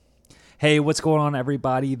Hey, what's going on,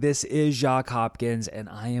 everybody? This is Jacques Hopkins, and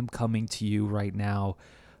I am coming to you right now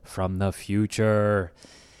from the future.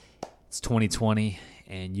 It's 2020,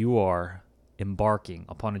 and you are embarking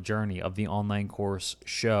upon a journey of the online course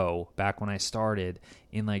show back when I started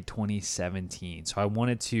in 2017. So I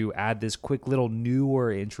wanted to add this quick little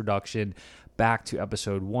newer introduction back to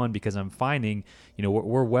episode 1 because I'm finding,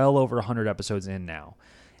 we're well over 100 episodes in now.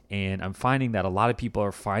 And I'm finding that a lot of people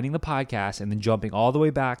are finding the podcast and then jumping all the way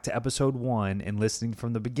back to episode 1 and listening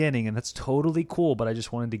from the beginning. And that's totally cool. But I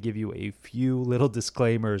just wanted to give you a few little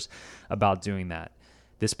disclaimers about doing that.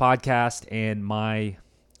 This podcast and my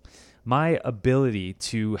ability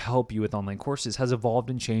to help you with online courses has evolved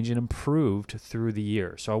and changed and improved through the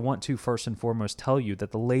years. So I want to first and foremost tell you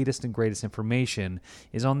that the latest and greatest information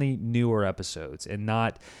is on the newer episodes and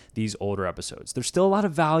not these older episodes. There's still a lot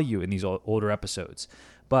of value in these older episodes.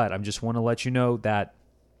 But I just want to let you know that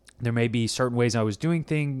there may be certain ways I was doing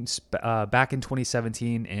things back in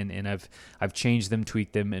 2017, and I've changed them,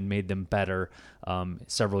 tweaked them, and made them better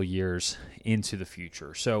several years into the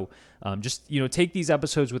future. So just take these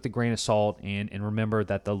episodes with a grain of salt, and remember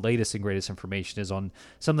that the latest and greatest information is on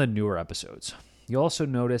some of the newer episodes. You'll also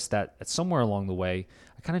notice that somewhere along the way,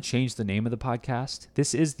 I kind of changed the name of the podcast.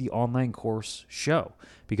 This is the Online Course Show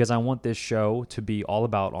because I want this show to be all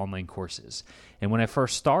about online courses. And when I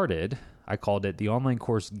first started, I called it the Online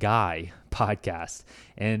Course Guy Podcast.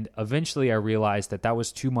 And eventually I realized that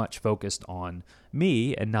was too much focused on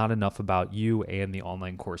me and not enough about you and the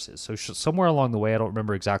online courses. So somewhere along the way, I don't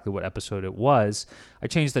remember exactly what episode it was, I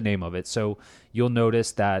changed the name of it. So you'll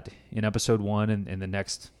notice that in episode 1 and the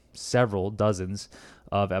next several dozens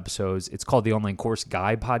of episodes, it's called the Online Course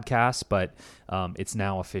Guy Podcast, but it's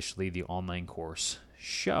now officially the Online Course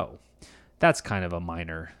Show. That's kind of a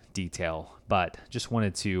minor detail, but just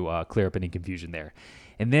wanted to clear up any confusion there.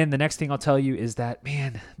 And then the next thing I'll tell you is that,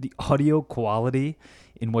 man, the audio quality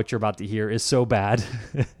in what you're about to hear is so bad.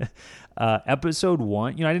 Episode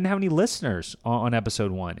 1, I didn't have any listeners on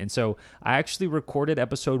episode 1. And so I actually recorded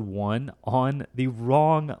episode 1 on the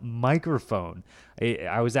wrong microphone.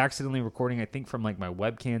 I was accidentally recording, I think, from my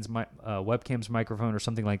webcam's microphone or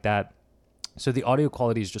something like that. So the audio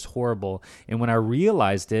quality is just horrible. And when I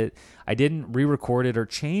realized it, I didn't re-record it or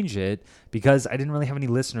change it because I didn't really have any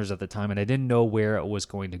listeners at the time and I didn't know where it was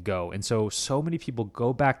going to go. And so many people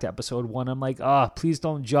go back to episode 1. I'm like, please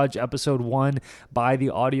don't judge episode 1 by the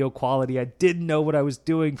audio quality. I didn't know what I was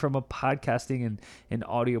doing from a podcasting and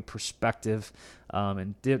audio perspective.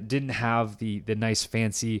 And didn't have the nice,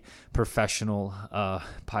 fancy, professional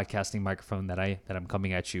podcasting microphone that I'm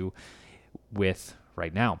coming at you with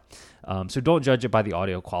right now. So don't judge it by the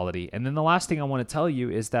audio quality. And then the last thing I want to tell you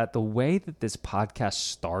is that the way that this podcast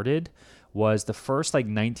started was the first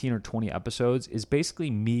 19 or 20 episodes is basically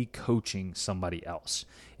me coaching somebody else.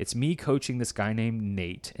 It's me coaching this guy named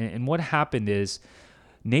Nate. And what happened is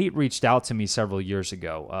Nate reached out to me several years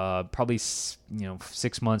ago, probably 6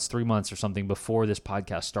 months, 3 months or something before this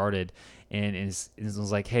podcast started, and it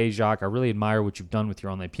was like, "Hey, Jacques, I really admire what you've done with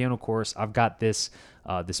your online piano course. I've got this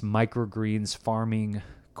MicroGreens farming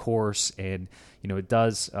course, and it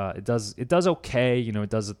does okay. It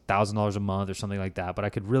does $1,000 a month or something like that. But I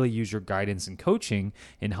could really use your guidance and coaching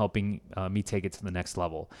in helping me take it to the next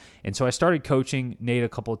level." And so I started coaching Nate a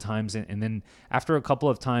couple of times, and then after a couple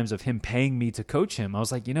of times of him paying me to coach him, I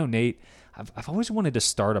was like, Nate, I've always wanted to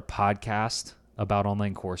start a podcast about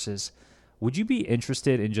online courses. Would you be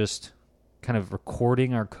interested in just kind of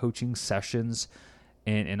recording our coaching sessions?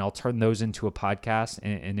 And I'll turn those into a podcast,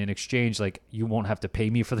 and in exchange, you won't have to pay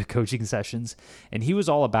me for the coaching sessions. And he was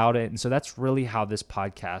all about it. And so that's really how this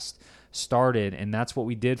podcast started. And that's what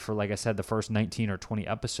we did for, like I said, the first 19 or 20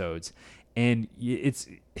 episodes. And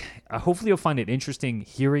hopefully you'll find it interesting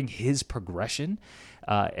hearing his progression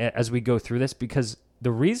as we go through this, because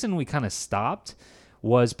the reason we kind of stopped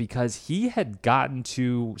was because he had gotten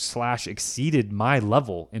to / exceeded my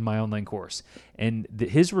level in my online course. And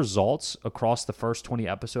his results across the first 20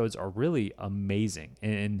 episodes are really amazing.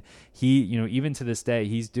 And he, even to this day,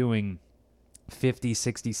 he's doing $50,000,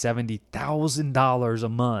 $60,000, $70,000 a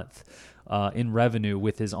month in revenue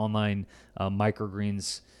with his online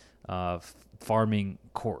microgreens farming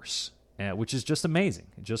course. Which is just amazing,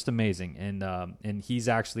 and he's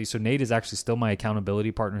actually, so Nate is actually still my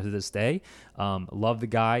accountability partner to this day. Love the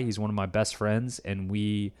guy. He's one of my best friends, and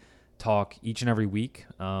we talk each and every week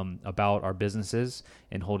about our businesses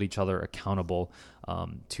and hold each other accountable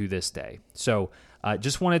to this day. So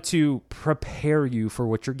just wanted to prepare you for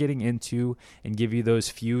what you're getting into and give you those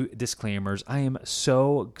few disclaimers. I am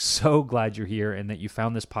so glad you're here and that you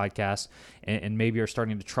found this podcast and maybe are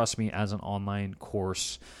starting to trust me as an online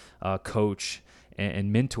course coach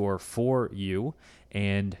and mentor for you.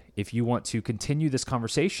 And if you want to continue this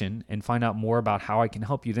conversation and find out more about how I can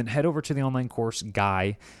help you, then head over to the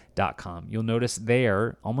onlinecourseguy.com. You'll notice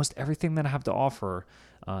there almost everything that I have to offer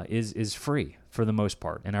is free for the most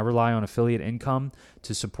part. And I rely on affiliate income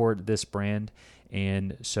to support this brand.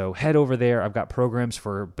 And so head over there. I've got programs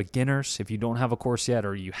for beginners. If you don't have a course yet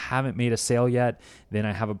or you haven't made a sale yet, then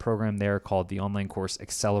I have a program there called the Online Course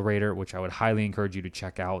Accelerator, which I would highly encourage you to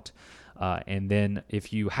check out. And then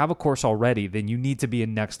if you have a course already, then you need to be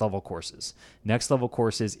in Next Level Courses. Next Level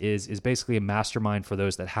Courses is basically a mastermind for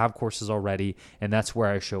those that have courses already. And that's where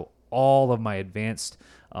I show all of my advanced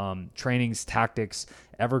trainings, tactics,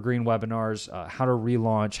 evergreen webinars, how to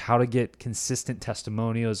relaunch, how to get consistent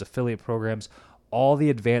testimonials, affiliate programs, all the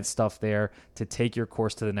advanced stuff there to take your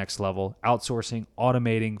course to the next level. Outsourcing,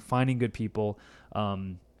 automating, finding good people,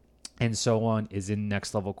 and so on is in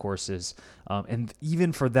Next Level Courses. And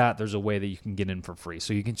even for that, there's a way that you can get in for free.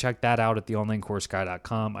 So you can check that out at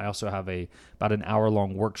theonlinecourseguy.com. I also have about an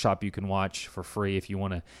hour-long workshop you can watch for free if you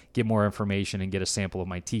want to get more information and get a sample of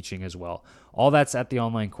my teaching as well. All that's at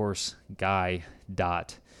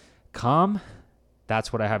theonlinecourseguy.com.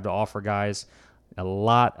 That's what I have to offer, guys. A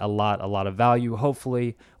lot of value,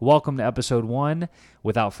 hopefully. Welcome to episode 1.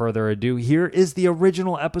 Without further ado, here is the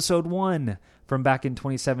original episode 1 from back in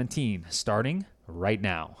 2017, starting right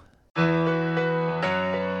now.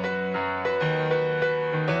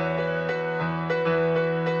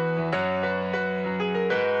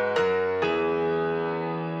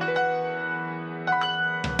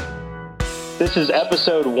 This is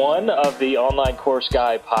episode 1 of the Online Course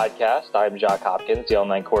Guy podcast. I'm Jacques Hopkins, the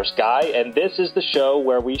Online Course Guy, and this is the show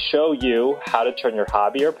where we show you how to turn your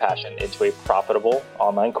hobby or passion into a profitable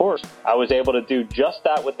online course. I was able to do just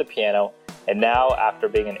that with the piano, and now after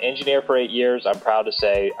being an engineer for 8 years, I'm proud to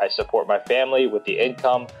say I support my family with the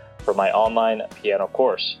income for my online piano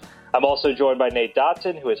course. I'm also joined by Nate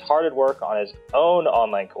Dotson, who is hard at work on his own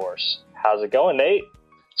online course. How's it going, Nate?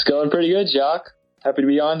 It's going pretty good, Jacques. Happy to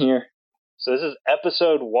be on here. So this is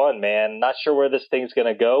episode 1, man. Not sure where this thing's going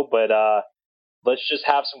to go, but let's just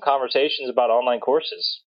have some conversations about online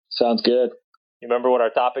courses. Sounds good. You remember what our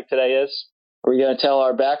topic today is? Are we going to tell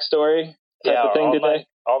our backstory type of thing today?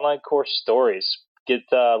 Online course stories.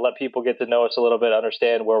 Let people get to know us a little bit,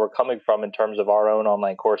 understand where we're coming from in terms of our own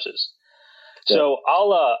online courses. Yeah. So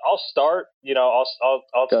I'll start. I'll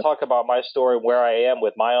talk about my story, where I am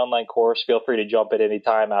with my online course. Feel free to jump in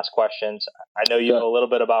anytime, ask questions. I know you know a little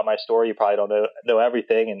bit about my story. You probably don't know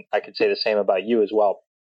everything, and I could say the same about you as well.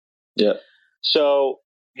 Yeah. So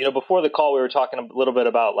before the call, we were talking a little bit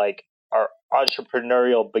about like our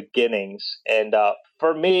entrepreneurial beginnings, and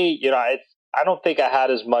for me, I don't think I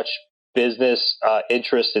had as much business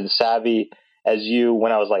interest and savvy as you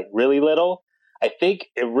when I was like really little. I think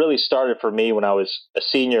it really started for me when I was a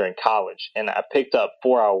senior in college, and I picked up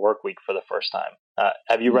 4-Hour Workweek for the first time.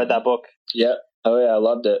 Have you read that book? Yeah. Oh, yeah. I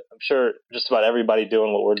loved it. I'm sure just about everybody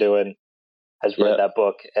doing what we're doing has read that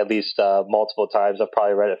book at least multiple times. I've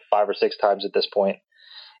probably read it 5 or 6 times at this point.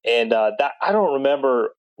 And that I don't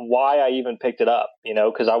remember why I even picked it up,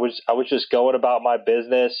 because I was just going about my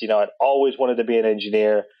business. I'd always wanted to be an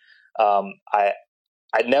engineer.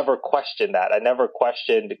 I never questioned that. I never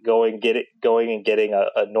questioned going and getting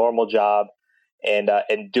a normal job and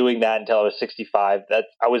doing that until I was 65. That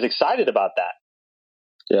I was excited about that.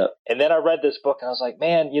 Yeah. And then I read this book and I was like,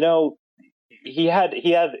 man, he had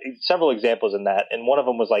several examples in that, and one of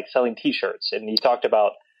them was like selling T-shirts, and he talked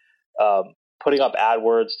about putting up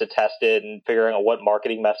AdWords to test it and figuring out what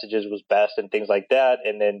marketing messages was best and things like that,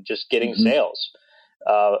 and then just getting sales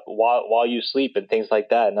while you sleep and things like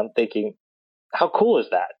that. And I'm thinking, how cool is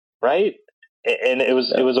that, right? And it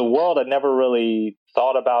was a world I never really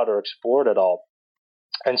thought about or explored at all.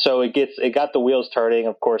 And so it got the wheels turning.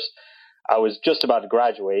 Of course, I was just about to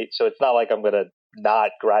graduate, so it's not like I'm going to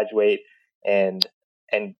not graduate and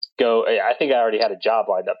go. I think I already had a job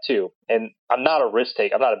lined up too, and I'm not a risk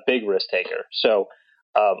taker. I'm not a big risk taker, so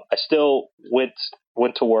I still went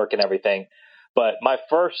to work and everything. But my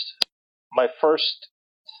first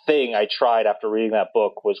thing I tried after reading that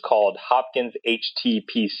book was called Hopkins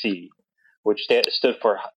HTPC, which stood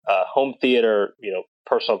for Home Theater,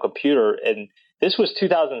 Personal Computer. And this was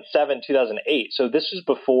 2007, 2008. So this was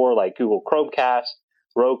before like Google Chromecast,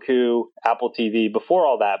 Roku, Apple TV, before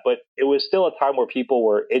all that. But it was still a time where people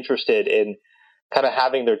were interested in kind of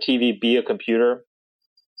having their TV be a computer.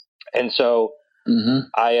 And so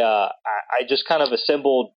I just kind of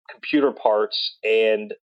assembled computer parts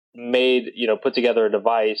and put together a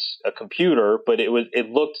device, a computer, but it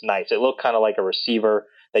looked nice. It looked kind of like a receiver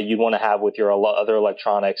that you'd want to have with your other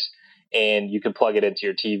electronics, and you could plug it into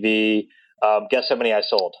your TV Guess how many I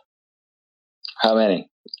sold? How many?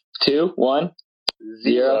 2? 1?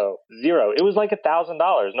 Zero. It was like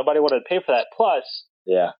 $1,000. Nobody wanted to pay for that. Plus,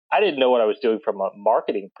 I didn't know what I was doing from a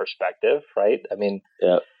marketing perspective, right? I mean,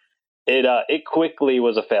 it quickly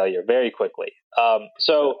was a failure, very quickly.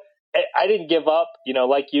 So I didn't give up.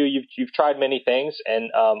 Like you've tried many things,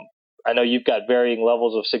 and I know you've got varying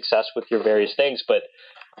levels of success with your various things, but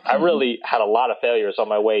I really had a lot of failures on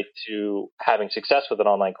my way to having success with an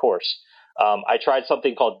online course. I tried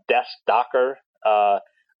something called Desk Docker. I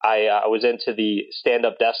was into the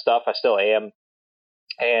stand-up desk stuff. I still am.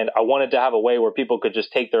 And I wanted to have a way where people could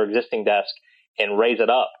just take their existing desk and raise it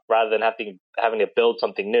up rather than having to build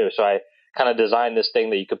something new. So I kind of designed this thing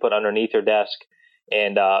that you could put underneath your desk.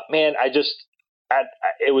 And man,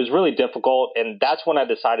 it was really difficult. And that's when I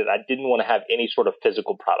decided I didn't want to have any sort of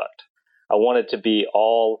physical product. I wanted to be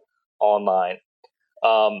all online.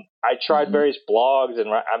 I tried various blogs, and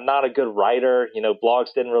I'm not a good writer.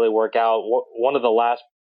 Blogs didn't really work out. One of the last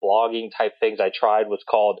blogging type things I tried was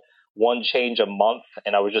called One Change a Month.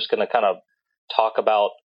 And I was just going to kind of talk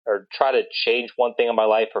about or try to change one thing in my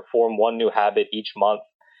life or form one new habit each month,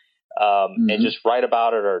 and just write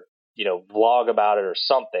about it or, vlog about it or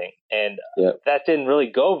something. And that didn't really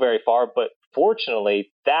go very far, but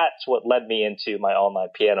fortunately that's what led me into my online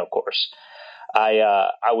piano course.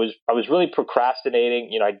 I was really procrastinating.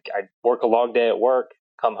 I'd work a long day at work,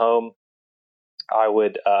 come home. I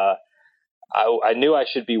knew I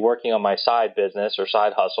should be working on my side business or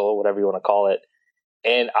side hustle, whatever you want to call it.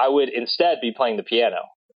 And I would instead be playing the piano.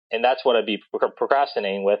 And that's what I'd be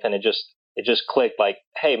procrastinating with. And it just clicked like,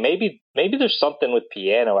 hey, maybe there's something with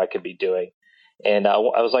piano I could be doing. And I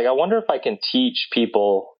was like, I wonder if I can teach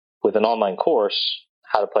people with an online course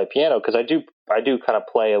how to play piano. Cause I do kind of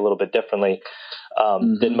play a little bit differently,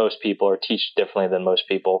 than most people, or teach differently than most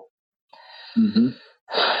people.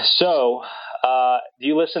 So, do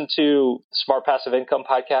you listen to Smart Passive Income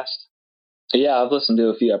podcast? Yeah, I've listened to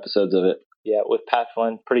a few episodes of it. Yeah, with Pat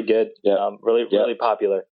Flynn, pretty good. Yeah, really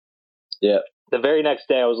popular. Yeah. The very next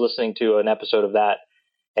day, I was listening to an episode of that,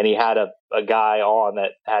 and he had a guy on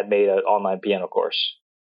that had made an online piano course,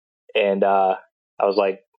 and I was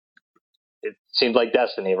like, it seems like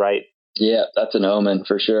destiny, right? Yeah, that's an omen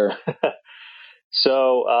for sure.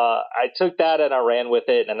 So I took that and I ran with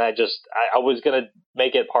it, and I was going to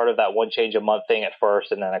make it part of that One Change a Month thing at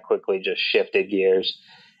first, and then I quickly just shifted gears,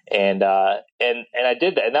 and I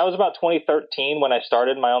did that. And that was about 2013 when I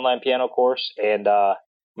started my online piano course, and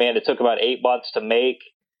man, it took about 8 months to make.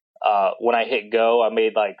 When I hit go, I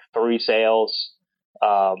made like 3 sales.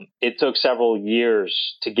 It took several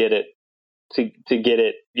years to get it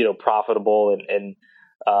profitable and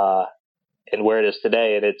where it is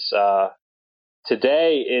today. And it's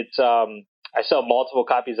today it's I sell multiple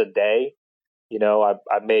copies a day. I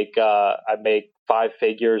make 5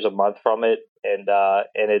 figures a month from it, and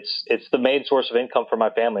it's the main source of income for my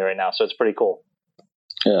family right now. So it's pretty cool.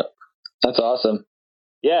 Yeah, that's awesome.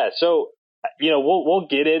 Yeah. So, we'll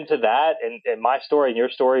get into that and my story and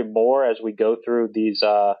your story more as we go through these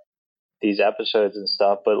episodes and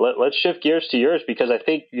stuff. But let's shift gears to yours, because I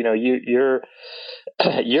think, you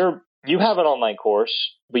have an online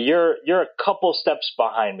course, but you're a couple steps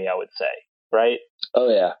behind me, I would say, right? Oh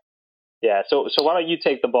yeah. Yeah. So why don't you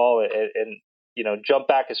take the ball and jump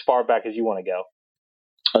back as far back as you want to go?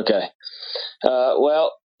 Okay.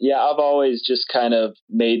 Well, yeah, I've always just kind of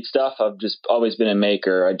made stuff. I've just always been a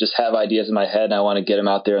maker. I just have ideas in my head and I want to get them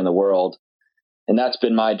out there in the world. And that's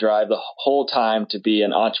been my drive the whole time, to be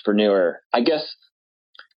an entrepreneur. I guess,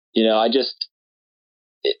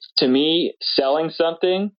 to me, selling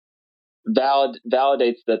something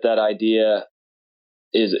validates that idea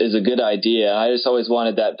is a good idea. I just always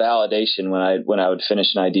wanted that validation when I would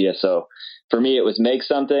finish an idea. So for me, it was make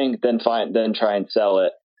something, then try and sell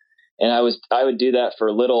it. And I would do that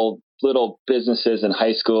for little businesses in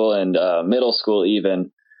high school and middle school,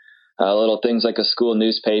 even little things like a school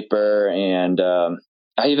newspaper. And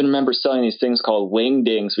I even remember selling these things called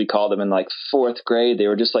wingdings. We called them in like 4th grade. They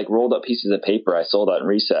were just like rolled up pieces of paper I sold out in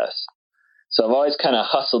recess. So I've always kind of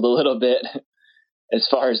hustled a little bit as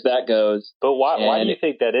far as that goes. But why do you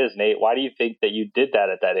think that is, Nate? Why do you think that you did that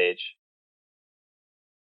at that age?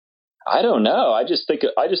 I don't know. I just thought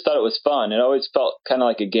it was fun. It always felt kind of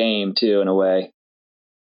like a game too, in a way.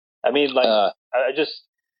 I mean, like,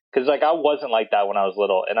 because like I wasn't like that when I was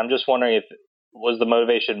little, and I'm just wondering if was the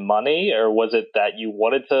motivation money, or was it that you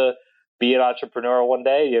wanted to be an entrepreneur one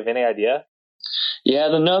day? Do you have any idea? Yeah,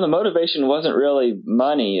 the motivation wasn't really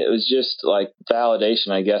money. It was just like validation,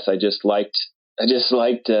 I guess. I just liked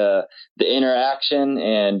the interaction,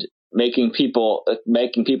 and making people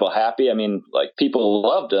happy. I mean, like people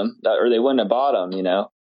loved them or they wouldn't have bought them,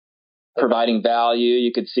 providing value.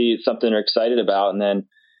 You could see something they're excited about. And then,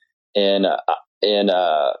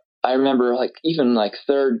 I remember like even like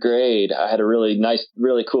third grade, I had a really nice,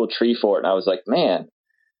 really cool tree fort. And I was like, man,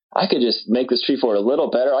 I could just make this tree fort a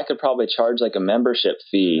little better. I could probably charge like a membership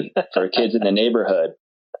fee for kids in the neighborhood.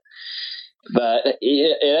 But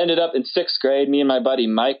it ended up in sixth grade. Me and my buddy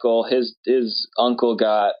Michael, his uncle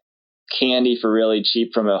got candy for really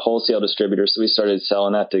cheap from a wholesale distributor, so we started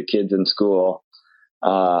selling that to kids in school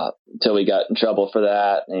until we got in trouble for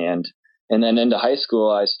that. And then into high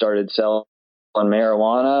school, I started selling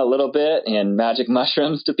marijuana a little bit and magic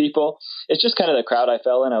mushrooms to people. It's just kind of the crowd I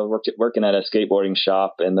fell in. I was working at a skateboarding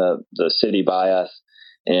shop in the city by us,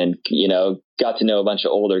 and got to know a bunch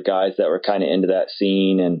of older guys that were kind of into that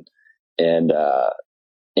scene, and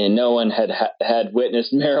no one had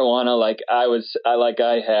witnessed marijuana like I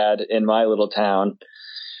had in my little town.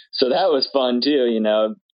 So that was fun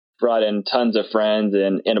too, brought in tons of friends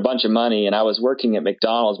and a bunch of money. And I was working at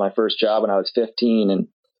McDonald's, my first job, when I was 15. And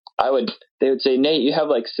they would say, Nate, you have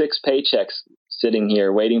like 6 paychecks sitting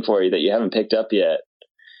here waiting for you that you haven't picked up yet.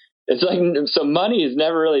 It's like, so money has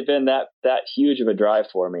never really been that huge of a drive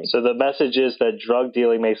for me. So the message is that drug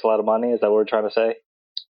dealing makes a lot of money. Is that what we're trying to say?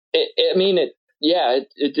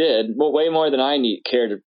 It did. Well, way more than I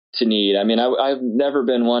care to need. I mean, I've never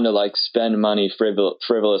been one to like spend money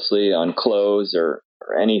frivolously on clothes or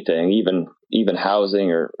anything, even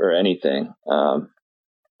housing or anything.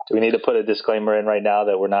 Do we need to put a disclaimer in right now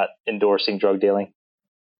that we're not endorsing drug dealing?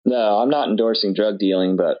 No, I'm not endorsing drug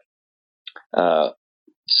dealing, but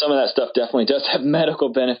some of that stuff definitely does have medical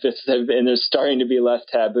benefits, and there's starting to be less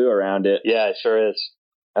taboo around it. Yeah, it sure is.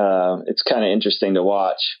 It's kind of interesting to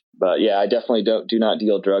watch, but yeah, I definitely do not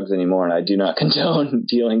deal drugs anymore, and I do not condone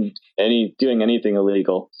doing anything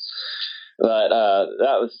illegal. But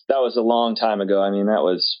that was a long time ago. I mean, that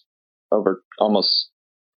was over almost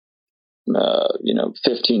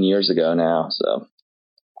 15 years ago now. So,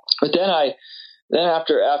 but then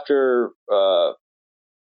after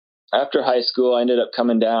high school, I ended up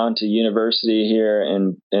coming down to university here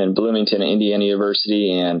in Bloomington, Indiana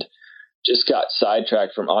University, and just got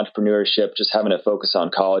sidetracked from entrepreneurship, just having to focus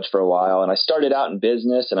on college for a while. And I started out in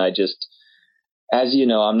business, and I just, as you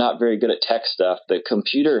know, I'm not very good at tech stuff. The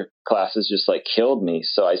computer classes just like killed me.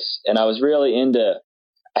 So I was really into,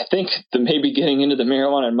 I think maybe getting into the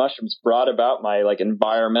marijuana and mushrooms brought about my like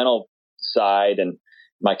environmental side and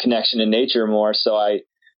my connection to nature more. So I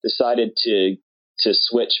decided to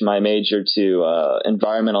switch my major to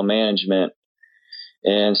environmental management,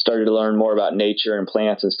 and started to learn more about nature and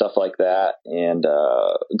plants and stuff like that, and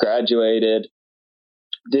graduated.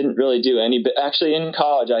 Didn't really do but actually in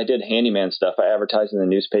college I did handyman stuff. I advertised in the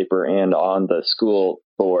newspaper and on the school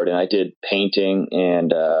board, and I did painting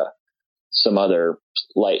and some other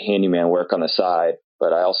light handyman work on the side,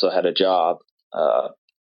 but I also had a job.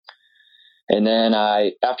 And then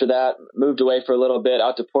after that, moved away for a little bit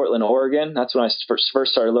out to Portland, Oregon. That's when I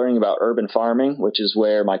first started learning about urban farming, which is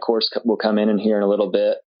where my course will come in here in a little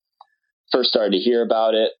bit. First started to hear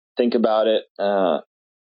about it, think about it,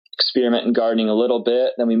 experiment in gardening a little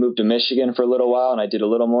bit. Then we moved to Michigan for a little while, and I did a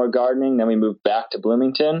little more gardening. Then we moved back to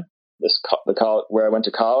Bloomington, where I went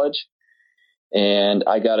to college, and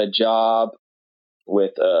I got a job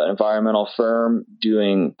with an environmental firm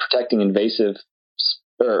protecting invasive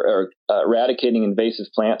or eradicating invasive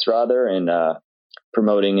plants rather, and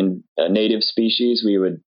promoting native species. We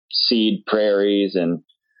would seed prairies and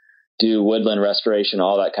do woodland restoration,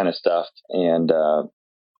 all that kind of stuff. And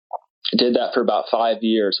did that for about 5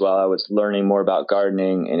 years while I was learning more about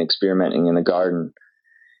gardening and experimenting in the garden.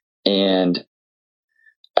 And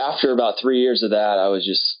after about 3 years of that, I was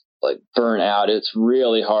just like burnt out. It's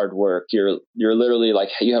really hard work. You're literally like,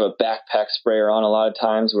 you have a backpack sprayer on a lot of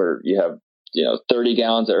times where you have 30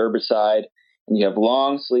 gallons of herbicide, and you have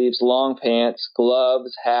long sleeves, long pants,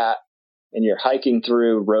 gloves, hat, and you're hiking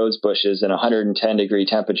through rose bushes in 110 degree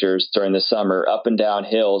temperatures during the summer, up and down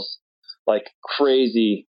hills, like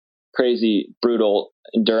crazy, brutal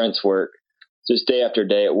endurance work. Just day after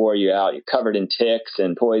day, it wore you out. You're covered in ticks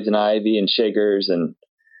and poison ivy and chiggers, and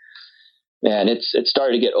man, it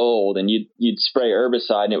started to get old. And you'd spray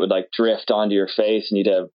herbicide, and it would like drift onto your face, and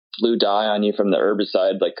you'd have blue dye on you from the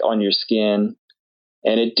herbicide, like on your skin,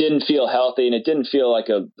 and it didn't feel healthy, and it didn't feel like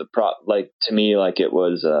to me like it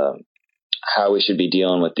was how we should be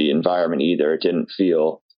dealing with the environment either. It didn't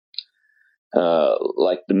feel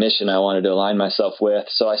like the mission I wanted to align myself with.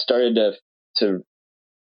 So I started to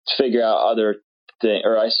figure out other things,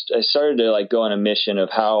 or I started to like go on a mission of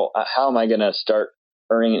how am I going to start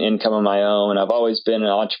earning an income of my own. I've always been an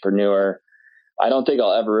entrepreneur. I don't think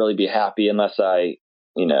I'll ever really be happy unless I,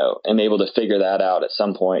 am able to figure that out at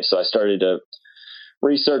some point. So I started to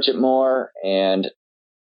research it more, and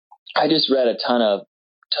I just read a ton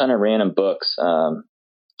of random books.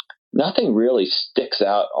 Nothing really sticks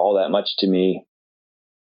out all that much to me,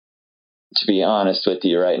 to be honest with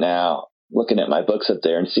you right now, looking at my books up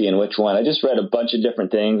there and seeing which one. I just read a bunch of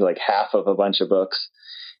different things, like half of a bunch of books,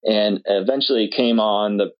 and eventually came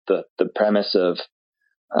on the premise of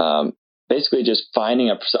basically just finding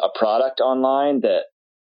a product online that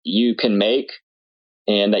you can make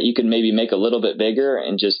and that you can maybe make a little bit bigger,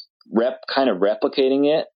 and just kind of replicating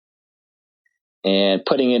it and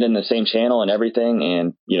putting it in the same channel and everything,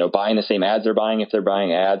 and buying the same ads they're buying if they're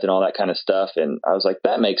buying ads and all that kind of stuff. And I was like,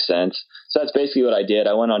 that makes sense. So that's basically what I did.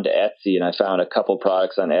 I went on to Etsy, and I found a couple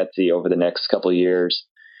products on Etsy over the next couple of years,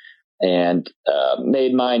 and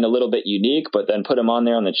made mine a little bit unique, but then put them on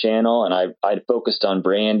there on the channel. And I focused on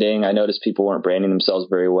branding. I noticed people weren't branding themselves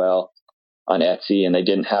very well on Etsy, and they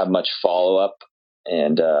didn't have much follow up.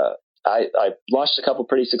 And I launched a couple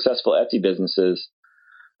pretty successful Etsy businesses.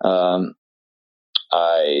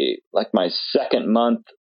 My second month,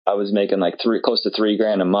 I was making like close to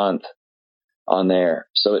 $3,000 a month on there.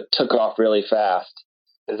 So it took off really fast.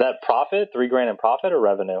 Is that profit? $3,000 in profit or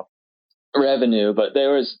revenue? Revenue, but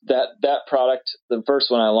there was that product. The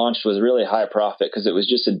first one I launched was really high profit because it was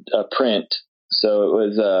just a print. So it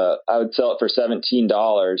was, I would sell it for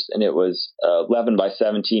 $17, and it was 11 by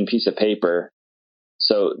 17 piece of paper.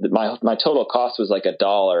 So my total cost was like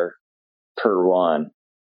 $1 per one.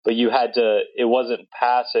 But it wasn't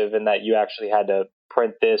passive in that you actually had to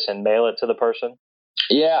print this and mail it to the person?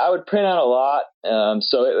 Yeah, I would print out a lot.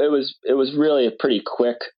 So it was really a pretty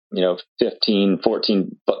quick, $15,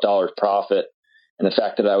 $14 profit. And the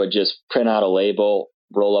fact that I would just print out a label,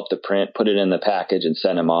 roll up the print, put it in the package, and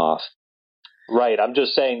send them off. Right. I'm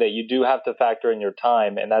just saying that you do have to factor in your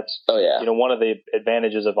time. And that's, one of the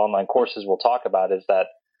advantages of online courses we'll talk about is that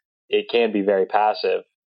it can be very passive.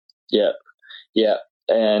 Yeah. Yeah.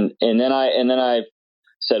 And then I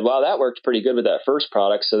said, wow, that worked pretty good with that first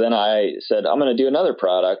product. So then I said, I'm going to do another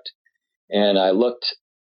product. And I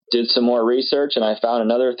did some more research, and I found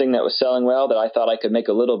another thing that was selling well that I thought I could make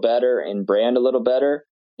a little better and brand a little better.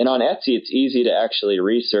 And on Etsy, it's easy to actually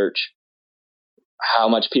research how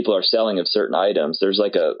much people are selling of certain items. There's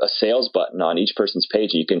like a sales button on each person's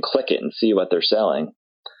page, and you can click it and see what they're selling.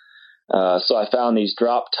 So I found these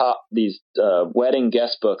wedding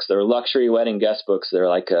guest books. They're luxury wedding guest books. They're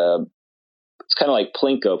like it's kind of like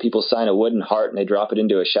Plinko. People sign a wooden heart and they drop it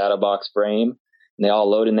into a shadow box frame, and they all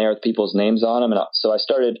load in there with people's names on them. And so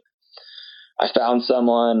I found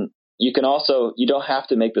someone. You don't have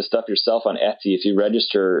to make the stuff yourself on Etsy. If you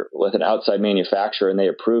register with an outside manufacturer and they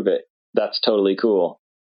approve it, that's totally cool.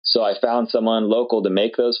 So I found someone local to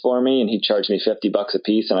make those for me, and he charged me $50 a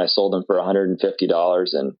piece, and I sold them for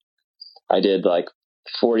 $150. And I did like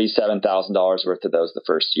 $47,000 worth of those the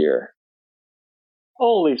first year.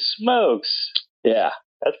 Holy smokes. Yeah.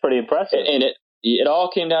 That's pretty impressive. And it all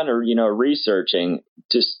came down to, researching,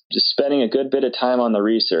 just spending a good bit of time on the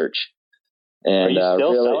research. And are you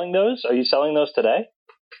still selling those? Are you selling those today?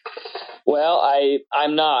 Well,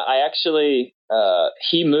 I'm not. I actually,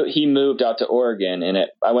 he moved out to Oregon, and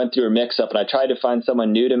I went through a mix up, and I tried to find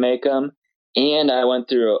someone new to make them. And I went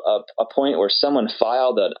through a point where someone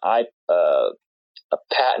filed a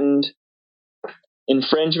patent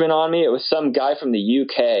infringement on me. It was some guy from the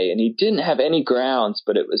UK, and he didn't have any grounds,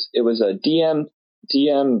 but it was a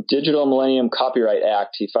DM Digital Millennium Copyright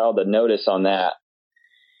Act. He filed a notice on that,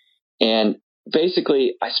 and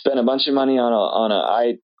basically, I spent a bunch of money on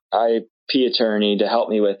a IP attorney to help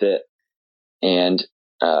me with it, and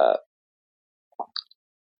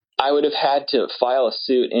I would have had to file a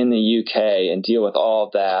suit in the UK and deal with all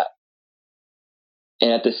of that.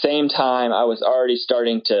 And at the same time, I was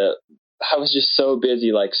just so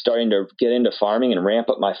busy, like starting to get into farming and ramp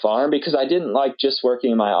up my farm, because I didn't like just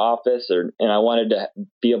working in my office, and I wanted to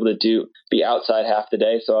be able to be outside half the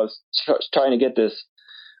day. So I was trying to get this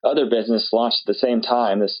other business launched at the same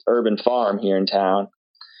time, this urban farm here in town.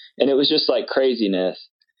 And it was just like craziness.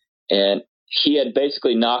 And he had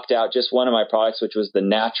basically knocked out just one of my products, which was the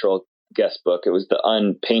natural guest book. It was the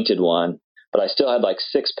unpainted one, but I still had like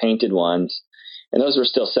 6 painted ones, and those were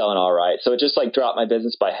still selling all right. So it just like dropped my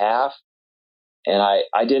business by half. And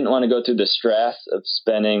I didn't want to go through the stress of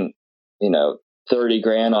spending,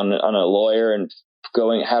 $30,000 on a lawyer and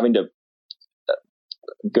having to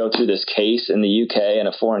go through this case in the UK in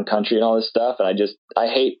a foreign country and all this stuff. And I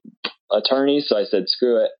hate attorneys. So I said,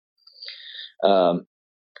 screw it.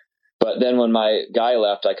 But then when my guy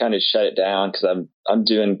left, I kind of shut it down because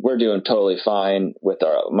we're doing totally fine with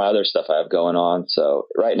my other stuff I have going on. So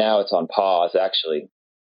right now it's on pause, actually.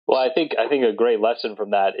 Well, I think a great lesson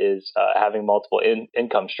from that is having multiple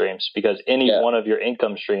income streams, because any one of your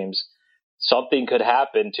income streams, something could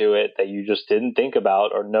happen to it that you just didn't think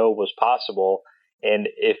about or know was possible. And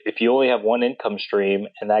if you only have one income stream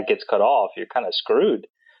and that gets cut off, you're kind of screwed.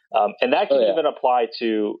 And that can even apply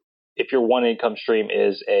to if your one income stream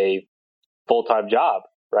is a full-time job,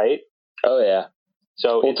 right? Oh yeah.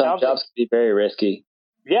 So full-time jobs can be very risky.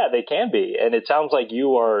 Yeah, they can be. And it sounds like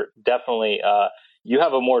you are definitely you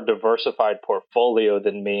have a more diversified portfolio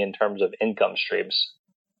than me in terms of income streams.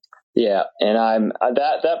 Yeah, and I'm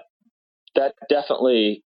that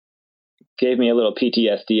definitely gave me a little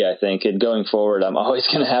PTSD, I think. And going forward, I'm always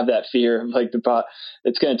going to have that fear of like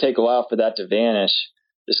it's going to take a while for that to vanish.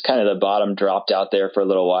 Just kind of the bottom dropped out there for a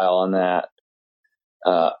little while on that.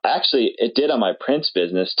 Actually, it did on my prints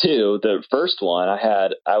business too. The first one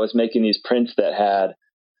I was making these prints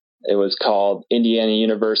it was called Indiana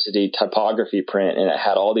University typography print, and it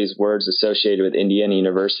had all these words associated with Indiana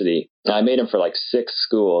University. And I made them for like 6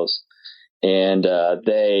 schools, and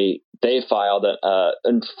they filed an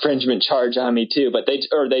infringement charge on me too. But they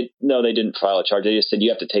didn't file a charge. They just said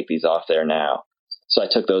you have to take these off there now. So I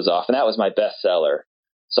took those off, and that was my best seller.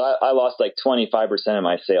 So I lost like 25% of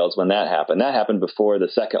my sales when that happened. That happened before the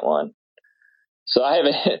second one. So I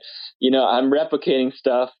haven't, I'm replicating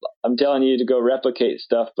stuff. I'm telling you to go replicate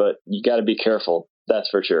stuff, but you got to be careful. That's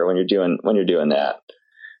for sure when you're doing that.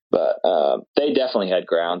 But they definitely had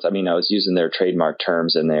grounds. I mean, I was using their trademark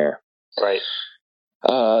terms in there. Right.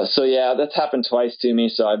 So yeah, that's happened twice to me.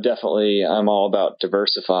 So I'm all about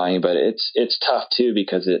diversifying, but it's tough too,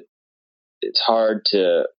 because it's hard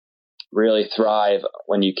to really thrive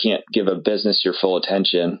when you can't give a business your full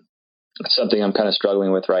attention. It's something I'm kind of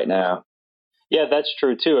struggling with right now. Yeah, that's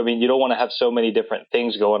true too. I mean, you don't want to have so many different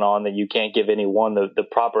things going on that you can't give any one the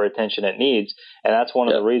proper attention it needs. And that's one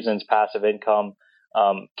of the reasons passive income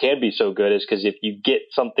can be so good, is because if you get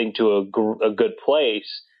something to a good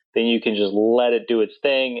place, then you can just let it do its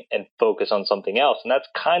thing and focus on something else. And that's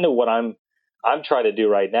kind of what I'm trying to do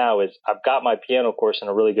right now. Is I've got my piano course in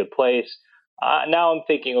a really good place. Now I'm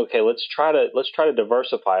thinking, okay, let's try to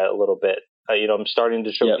diversify it a little bit. I'm starting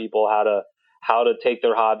to show people how to take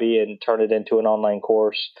their hobby and turn it into an online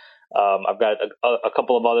course. I've got a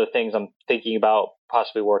couple of other things I'm thinking about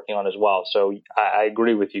possibly working on as well. So I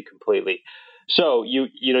agree with you completely. So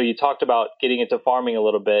you talked about getting into farming a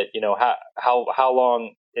little bit. How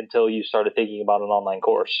long until you started thinking about an online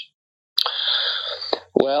course?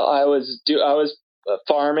 Well, I was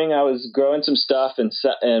farming. I was growing some stuff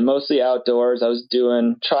and mostly outdoors. I was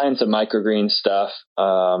trying some microgreen stuff,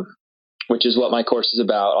 which is what my course is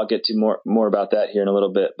about. I'll get to more about that here in a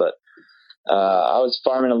little bit. But I was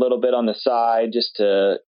farming a little bit on the side just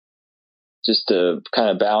to kind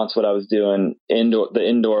of balance what I was doing the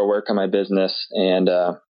indoor work on my business. And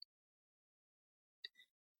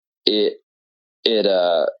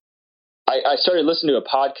I started listening to a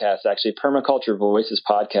podcast, actually, Permaculture Voices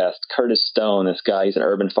podcast. Curtis Stone, this guy, he's an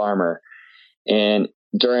urban farmer. And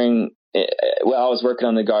while I was working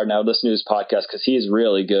on the garden, I would listen to his podcast because he's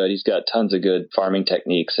really good. He's got tons of good farming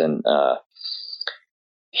techniques. And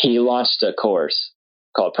he launched a course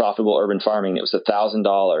called Profitable Urban Farming. It was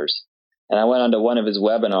 $1,000. And I went on to one of his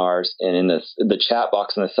webinars, and in the chat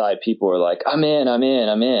box on the side, people were like, I'm in.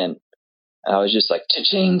 And I was just like,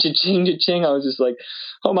 cha-ching, cha-ching, cha-ching. I was just like,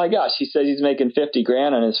 oh my gosh, he said he's making 50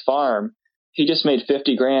 grand on his farm. He just made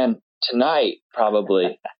 50 grand tonight,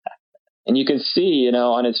 probably. And you can see,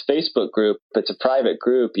 on his Facebook group, it's a private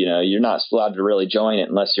group, you're not allowed to really join it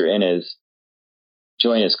unless you're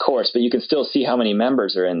join his course, but you can still see how many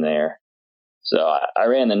members are in there. So I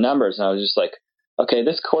ran the numbers, and I was just like, okay,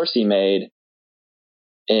 this course he made,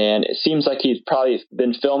 and it seems like he's probably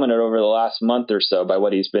been filming it over the last month or so by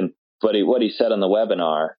what he said on the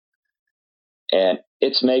webinar. And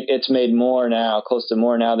it's made more now, close to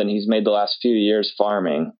more now than he's made the last few years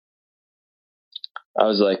farming. I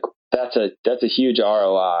was like, that's a huge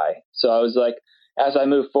ROI. So I was like, as I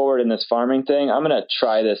move forward in this farming thing, I'm going to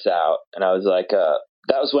try this out. And I was like,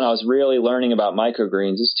 that was when I was really learning about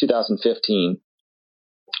microgreens. This is 2015.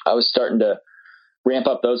 I was starting to ramp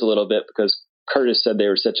up those a little bit because Curtis said they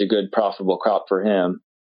were such a good profitable crop for him.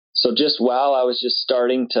 So just while I was just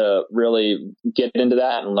starting to really get into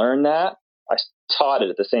that and learn that, I taught it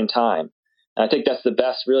at the same time. And I think that's the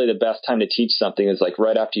best time to teach something is like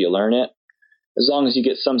right after you learn it, as long as you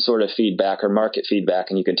get some sort of feedback or market feedback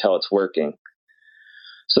and you can tell it's working.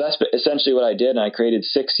 So that's essentially what I did. And I created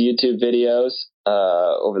 6 YouTube videos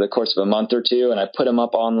over the course of a month or two, and I put them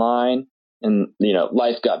up online. And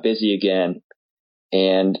life got busy again,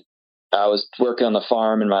 and I was working on the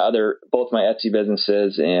farm and both my Etsy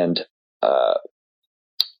businesses, and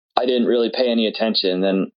I didn't really pay any attention.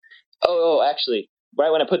 Then, actually, right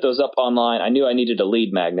when I put those up online, I knew I needed a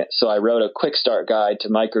lead magnet. So I wrote a quick start guide to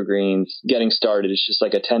microgreens getting started. It's just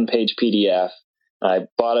like a 10-page PDF. I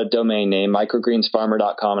bought a domain name,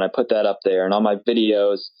 microgreensfarmer.com, and I put that up there. And on my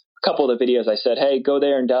videos, a couple of the videos, I said, hey, go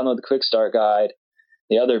there and download the quick start guide.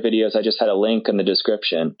 The other videos, I just had a link in the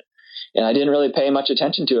description. And I didn't really pay much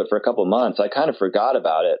attention to it for a couple of months. I kind of forgot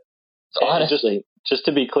about it. Honestly. Just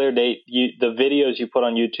to be clear, Nate, the videos you put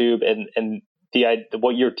on YouTube and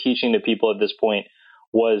what you're teaching to people at this point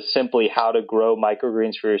was simply how to grow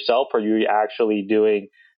microgreens for yourself, or are you actually doing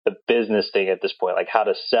the business thing at this point, like how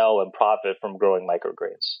to sell and profit from growing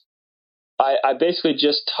microgreens? I basically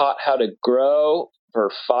just taught how to grow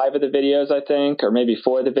for 5 of the videos, I think, or maybe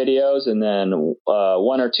 4 of the videos, and then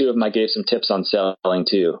 1 or 2 of them I gave some tips on selling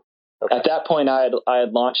too. Okay. At that point, I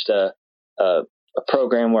had launched a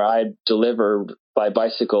program where I delivered by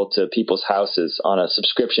bicycle to people's houses on a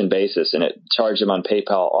subscription basis, and it charged them on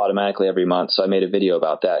PayPal automatically every month. So I made a video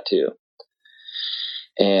about that too.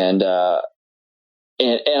 And I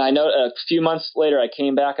know a few months later, I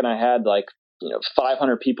came back and I had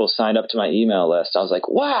 500 people signed up to my email list. I was like,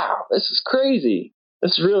 wow, this is crazy.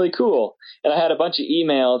 This is really cool. And I had a bunch of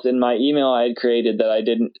emails in my email I had created that I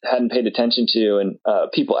hadn't paid attention to, and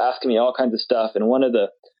people asking me all kinds of stuff. And one of the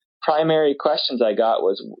primary questions I got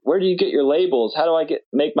was, where do you get your labels? How do I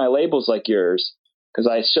make my labels like yours? Because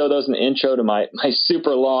I show those in the intro to my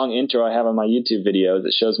super long intro I have on my YouTube videos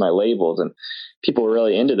that shows my labels, and people were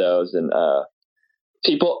really into those. And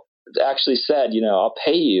people actually said, I'll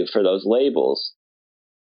pay you for those labels.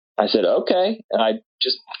 I said, okay. And I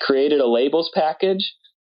just created a labels package,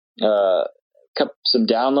 some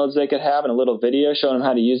downloads they could have, and a little video showing them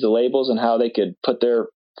how to use the labels and how they could put their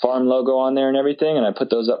farm logo on there and everything. And I put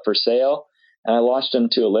those up for sale, and I launched them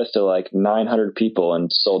to a list of 900 people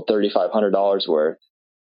and sold $3,500 worth.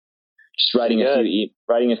 Just writing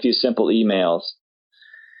a few simple emails.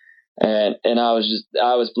 And I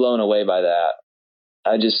was blown away by that.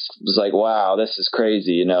 I just was like, wow, this is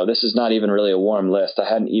crazy. This is not even really a warm list.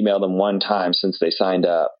 I hadn't emailed them one time since they signed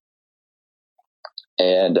up.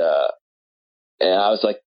 And I was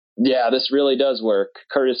like, yeah, this really does work.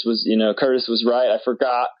 Curtis was right.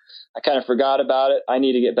 I kind of forgot about it. I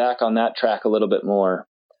need to get back on that track a little bit more.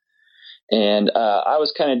 And I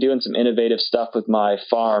was kind of doing some innovative stuff with my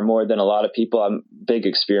farm more than a lot of people. I'm a big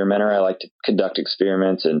experimenter. I like to conduct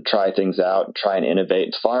experiments and try things out and try and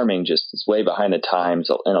innovate. Farming just is way behind the times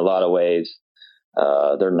in a lot of ways.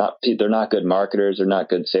 They're not good marketers. They're not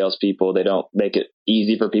good salespeople. They don't make it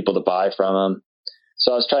easy for people to buy from them.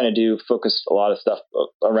 So I was trying to focus a lot of stuff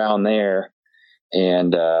around there.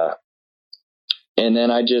 And then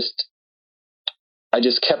I just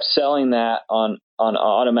kept selling that on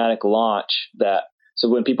automatic launch. So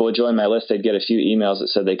when people would join my list, they'd get a few emails that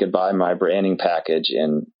said they could buy my branding package.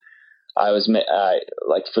 And I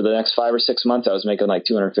for the next 5 or 6 months, I was making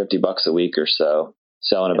 $250 a week or so,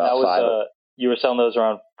 selling about 5. You were selling those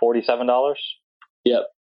around $47? Yep.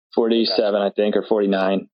 47, okay. I think, or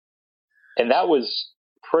 49. And that was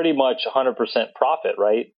pretty much 100% profit,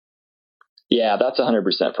 right? Yeah, that's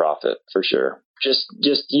 100% profit for sure. Just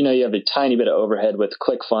you have a tiny bit of overhead with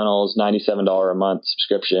ClickFunnels, $97 a month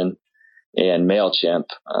subscription, and MailChimp.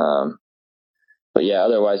 But yeah,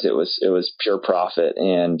 otherwise it was pure profit.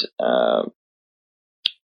 And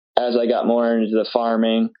as I got more into the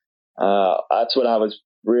farming, that's when I was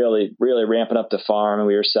really, really ramping up the farm, and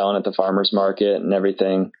we were selling at the farmers market and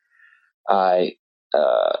everything. I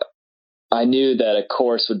knew that a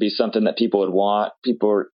course would be something that people would want.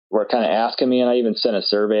 People were kind of asking me, and I even sent a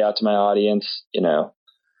survey out to my audience.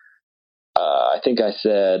 I think I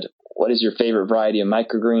said, what is your favorite variety of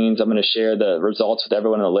microgreens? I'm going to share the results with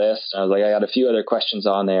everyone on the list. And I was like, I got a few other questions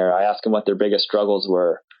on there. I asked them what their biggest struggles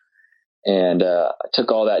were. And I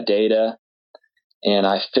took all that data and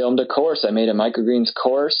I filmed a course. I made a microgreens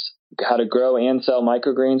course, how to grow and sell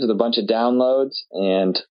microgreens, with a bunch of downloads,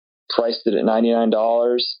 and priced it at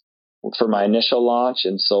 $99 for my initial launch,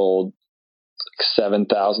 and sold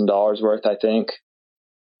 $7,000 worth, I think.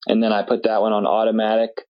 And then I put that one on automatic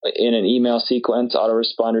in an email sequence,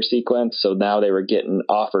 autoresponder sequence. So now they were getting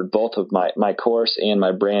offered both of my course and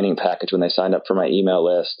my branding package when they signed up for my email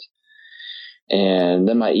list. And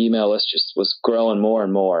then my email list just was growing more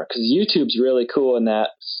and more, because YouTube's really cool in that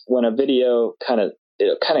when a video kind of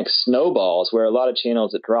snowballs, where a lot of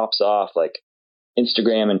channels it drops off, like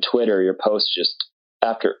Instagram and Twitter, your posts just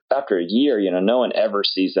after a year, no one ever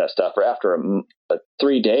sees that stuff, or after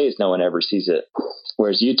 3 days, no one ever sees it.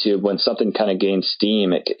 Whereas YouTube, when something kind of gains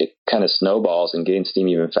steam, it kind of snowballs and gains steam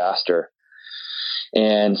even faster.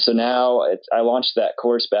 And so now I launched that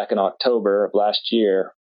course back in October of last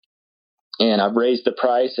year, and I've raised the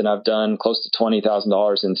price, and I've done close to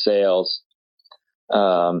 $20,000 in sales.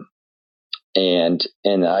 And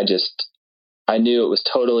I knew it was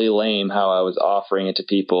totally lame how I was offering it to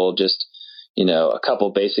people. Just, a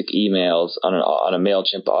couple basic emails on a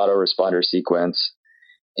MailChimp autoresponder sequence.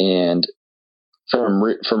 And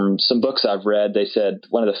from some books I've read, they said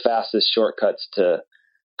one of the fastest shortcuts to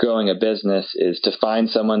growing a business is to find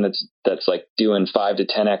someone that's like doing 5 to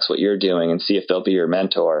 10x what you're doing, and see if they'll be your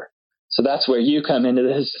mentor. So that's where you come into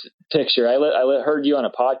this picture. I heard you on a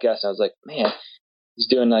podcast, and I was like, man, he's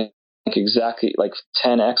doing like exactly like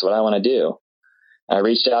 10x what I want to do. I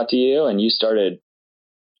reached out to you, and you started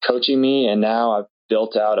coaching me, and now I've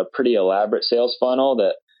built out a pretty elaborate sales funnel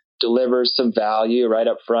that delivers some value right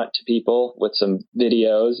up front to people with some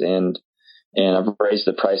videos, and I've raised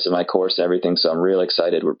the price of my course and everything. So I'm really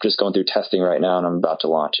excited. We're just going through testing right now, and I'm about to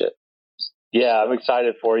launch it. Yeah, I'm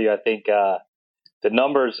excited for you. I think the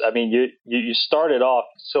numbers, I mean, you started off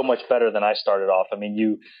so much better than I started off. I mean,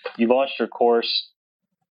 you launched your course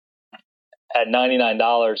at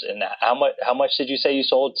 $99, and how much did you say you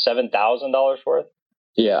sold? $7,000 worth?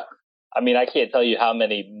 Yeah. I mean, I can't tell you how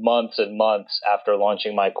many months and months after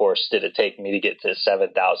launching my course did it take me to get to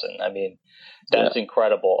 7,000. I mean, that's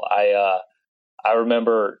incredible. I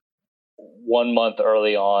remember 1 month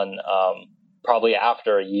early on, probably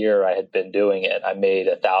after a year I had been doing it, I made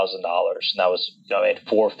 $1,000, and that was, I made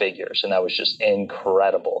 4 figures, and that was just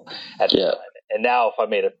incredible at the time. And now if I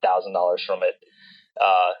made $1,000 from it,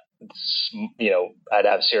 I'd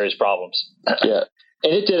have serious problems. Yeah.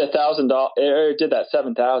 And it did $1,000, it did that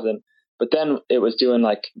 7,000, but then it was doing,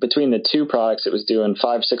 like, between the two products, it was doing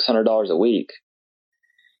 $500-$600 a week.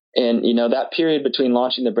 And, that period between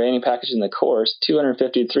launching the branding package and the course,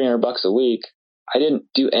 $250 to $300 a week, I didn't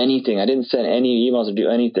do anything. I didn't send any emails or do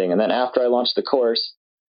anything. And then after I launched the course,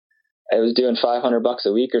 I was doing $500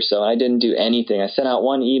 a week or so, and I didn't do anything. I sent out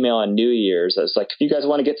one email on New Year's. I was like, if you guys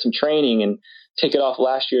want to get some training and take it off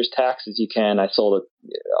last year's taxes, you can. I sold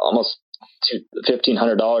almost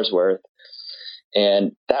 $1,500 worth.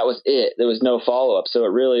 And that was it. There was no follow-up. So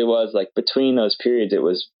it really was like, between those periods, it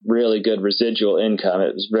was really good residual income.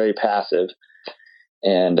 It was very passive.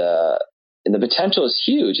 And the potential is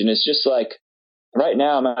huge. And it's just like, right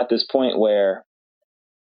now I'm at this point where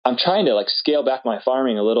I'm trying to, like, scale back my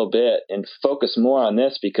farming a little bit and focus more on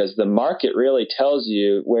this, because the market really tells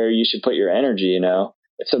you where you should put your energy.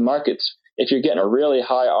 If you're getting a really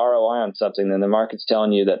high ROI on something, then the market's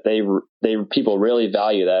telling you that people really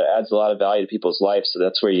value that. It adds a lot of value to people's lives. So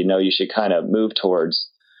that's where you should kind of move towards.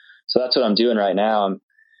 So that's what I'm doing right now. I'm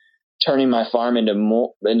turning my farm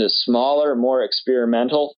into smaller, more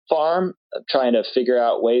experimental farm, trying to figure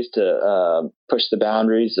out ways to push the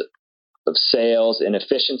boundaries of sales and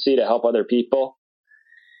efficiency to help other people,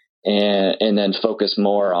 and then focus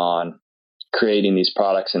more on creating these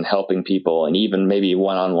products and helping people, and even maybe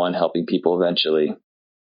one-on-one helping people eventually.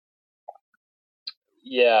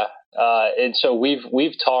 Yeah. And so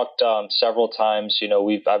we've talked several times.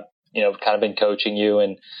 I've kind of been coaching you,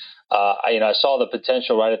 and I saw the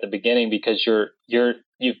potential right at the beginning, because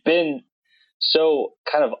you've been so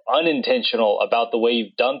kind of unintentional about the way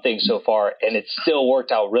you've done things so far, and it's still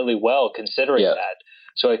worked out really well considering that.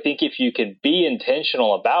 So I think if you can be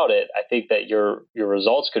intentional about it, I think that your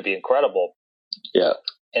results could be incredible. Yeah.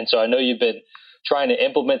 And so I know you've been trying to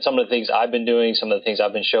implement some of the things I've been doing, some of the things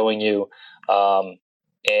I've been showing you.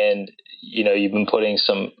 And you've been putting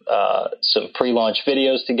some pre-launch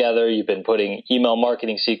videos together. You've been putting email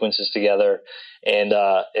marketing sequences together, and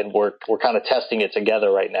we're kind of testing it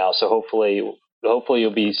together right now. So hopefully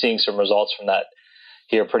you'll be seeing some results from that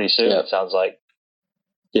here pretty soon. Yeah. It sounds like.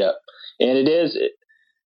 Yeah. And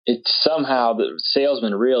it somehow the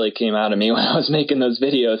salesman really came out of me when I was making those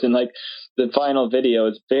videos, and like the final video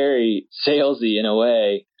is very salesy in a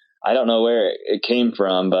way. I don't know where it came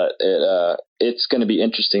from, but it's going to be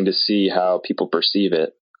interesting to see how people perceive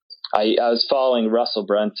it. I was following Russell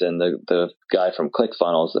Brunson, the guy from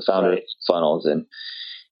ClickFunnels, the founder of Funnels, and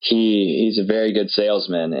he's a very good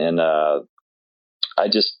salesman. And I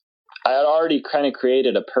had already kind of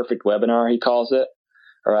created a perfect webinar, he calls it,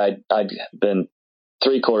 or I'd been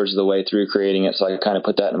 3/4 of the way through creating it, so I kind of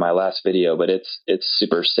put that in my last video. But it's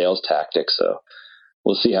super sales tactics, so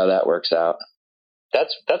we'll see how that works out.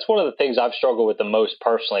 That's one of the things I've struggled with the most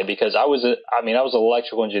personally, because I was an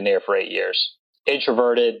electrical engineer for 8 years,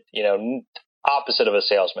 introverted, opposite of a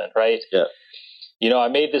salesman, right? Yeah. I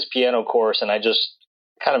made this piano course and I just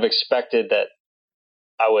kind of expected that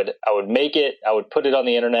I would make it, I would put it on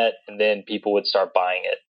the internet, and then people would start buying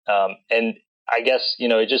it. And I guess,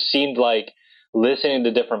 it just seemed like listening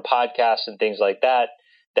to different podcasts and things like that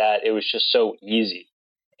it was just so easy.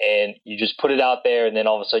 And you just put it out there, and then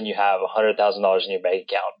all of a sudden you have $100,000 in your bank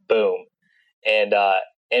account. Boom.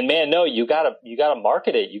 And man, no, you gotta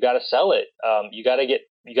market it. You gotta sell it. You gotta get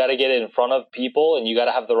it in front of people, and you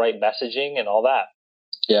gotta have the right messaging and all that.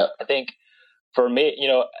 Yeah. I think for me,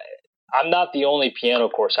 I'm not the only piano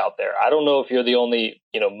course out there. I don't know if you're the only,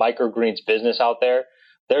 microgreens business out there.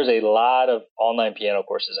 There's a lot of online piano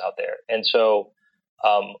courses out there. And so,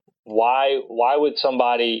 why would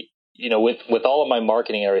somebody, with all of my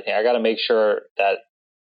marketing and everything, I got to make sure that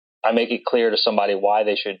I make it clear to somebody why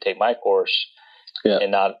they should take my course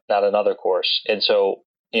and not another course. And so,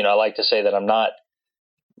 I like to say that I'm not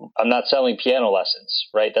selling piano lessons,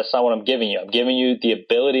 right? That's not what I'm giving you. I'm giving you the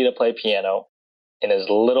ability to play piano in as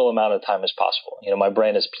little amount of time as possible. My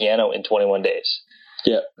brand is Piano in 21 days.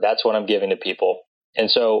 Yeah. That's what I'm giving to people. And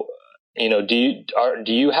so, do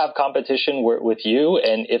you have competition with you?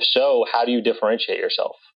 And if so, how do you differentiate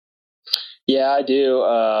yourself? Yeah, I do.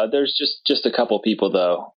 There's just a couple people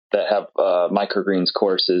though that have microgreens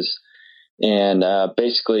courses, and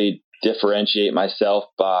basically differentiate myself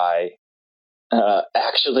by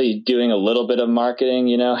actually doing a little bit of marketing.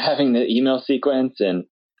 Having the email sequence and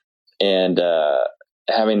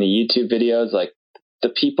having the YouTube videos. Like the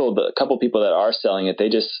couple people that are selling it,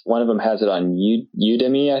 one of them has it on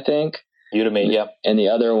Udemy, I think. Udemy, yeah. And the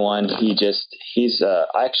other one,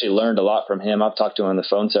 I actually learned a lot from him. I've talked to him on the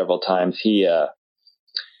phone several times. He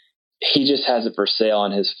just has it for sale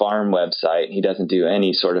on his farm website. He doesn't do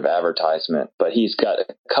any sort of advertisement, but he's got a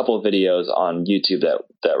couple of videos on YouTube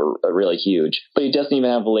that are really huge, but he doesn't even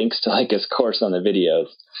have links to like his course on the videos.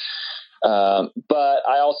 But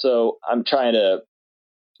I'm trying to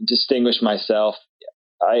distinguish myself.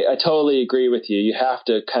 I totally agree with you. You have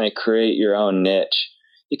to kind of create your own niche.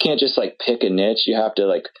 You can't just like pick a niche. You have to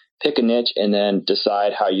like pick a niche and then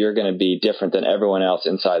decide how you're going to be different than everyone else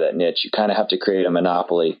inside that niche. You kind of have to create a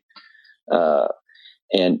monopoly.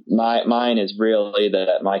 And mine is really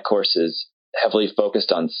that my course is heavily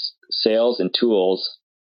focused on sales and tools.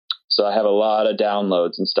 So I have a lot of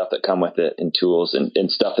downloads and stuff that come with it, and tools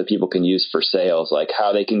and stuff that people can use for sales, like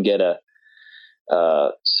how they can get a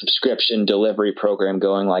subscription delivery program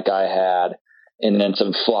going like I had, and then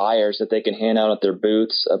some flyers that they can hand out at their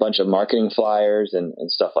booths, a bunch of marketing flyers and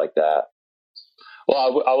stuff like that.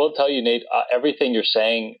 Well, I will tell you, Nate, everything you're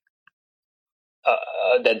saying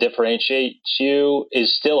that differentiates you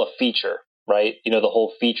is still a feature, right? The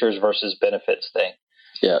whole features versus benefits thing.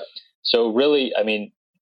 Yeah. So really, I mean,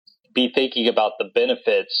 be thinking about the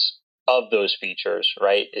benefits of those features,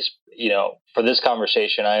 right? Is, for this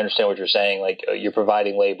conversation, I understand what you're saying. Like you're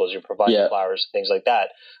providing labels, you're providing flowers, things like that.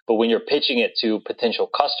 But when you're pitching it to potential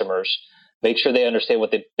customers, make sure they understand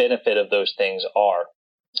what the benefit of those things are.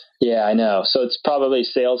 Yeah, I know. So it's probably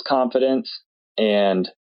sales confidence and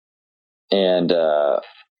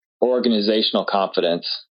organizational confidence.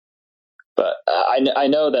 But I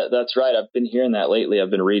know that's right. I've been hearing that lately. I've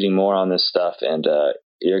been reading more on this stuff, and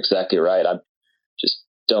you're exactly right.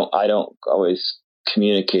 I don't always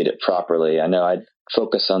communicate it properly. I know I'd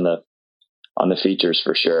focus on the features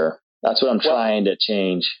for sure. That's what I'm trying to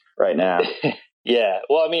change right now. Yeah.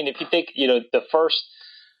 Well, I mean, if you think, the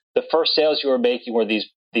first sales you were making were these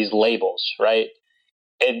labels, right?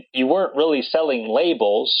 And you weren't really selling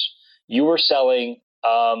labels. You were selling,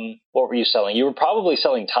 what were you selling? You were probably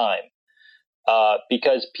selling time.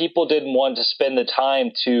 Because people didn't want to spend the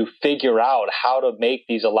time to figure out how to make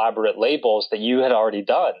these elaborate labels that you had already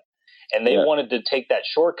done. And they wanted to take that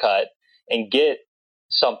shortcut and get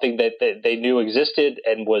something that they knew existed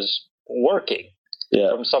and was working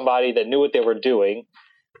from somebody that knew what they were doing.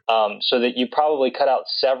 So that you probably cut out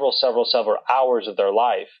several hours of their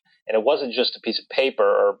life. And it wasn't just a piece of paper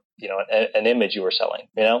or, an image you were selling,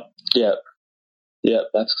 Yeah. Yeah,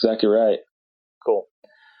 that's exactly right. Cool.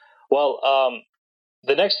 Well,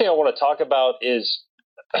 the next thing I want to talk about is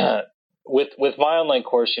with my online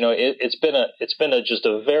course. It's been just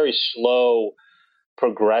a very slow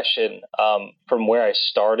progression from where I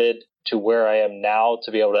started to where I am now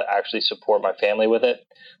to be able to actually support my family with it.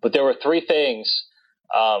 But there were three things,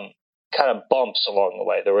 kind of bumps along the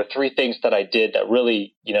way. There were three things that I did that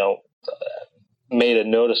really, made a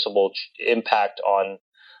noticeable impact on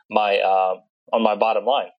my bottom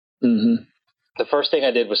line. Mm-hmm. The first thing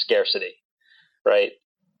I did was scarcity, right?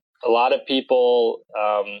 A lot of people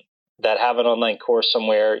that have an online course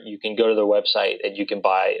somewhere, you can go to their website and you can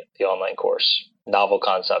buy the online course. novel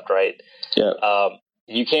concept, right? Yeah.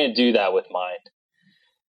 You can't do that with mine.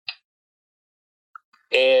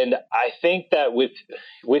 And I think that with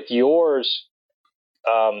yours,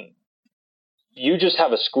 you just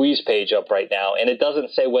have a squeeze page up right now, and it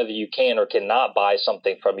doesn't say whether you can or cannot buy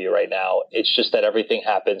something from you right now. It's just that everything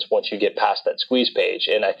happens once you get past that squeeze page.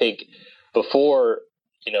 And I think before,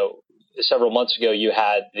 several months ago, you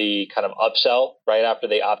had the kind of upsell right after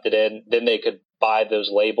they opted in. Then they could buy those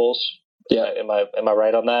labels. Yeah. Am I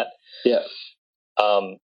right on that? Yeah.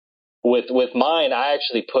 With mine, I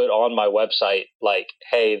actually put on my website, like,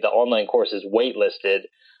 hey, the online course is waitlisted.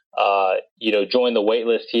 Join the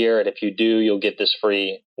waitlist here, and if you do, you'll get this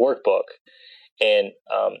free workbook. And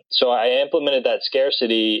so I implemented that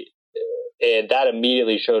scarcity, and that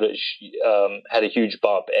immediately had a huge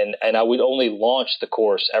bump. And I would only launch the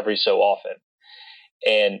course every so often.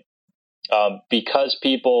 And because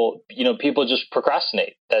people just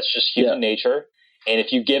procrastinate. That's just human nature. And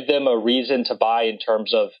if you give them a reason to buy in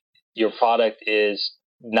terms of your product is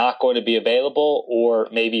not going to be available, or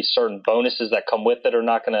maybe certain bonuses that come with it are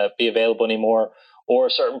not going to be available anymore, or a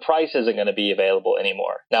certain price isn't going to be available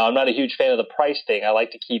anymore. Now, I'm not a huge fan of the price thing. I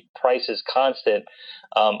like to keep prices constant.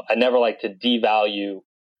 I never like to devalue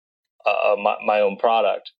my own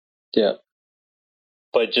product. Yeah.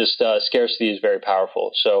 But just scarcity is very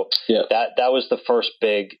powerful. So that was the first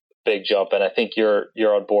big jump, and I think you're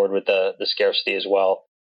on board with the scarcity as well.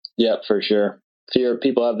 Yeah, for sure.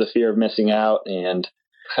 People have the fear of missing out, and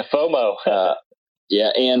FOMO.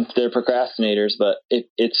 And they're procrastinators, but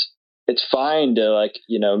it's fine to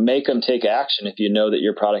make them take action if you know that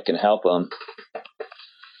your product can help them.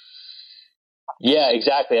 Yeah,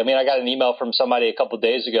 exactly. I mean, I got an email from somebody a couple of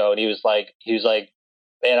days ago, and he was like,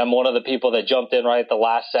 man, I'm one of the people that jumped in right at the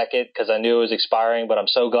last second because I knew it was expiring, but I'm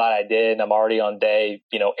so glad I did. I'm already on day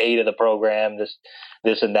 8 of the program,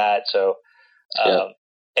 this and that. So,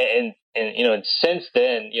 and since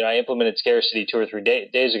then, I implemented scarcity 2 or 3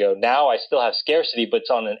 days ago. Now I still have scarcity, but it's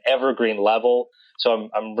on an evergreen level. So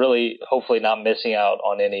I'm really hopefully not missing out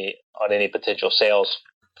on any potential sales.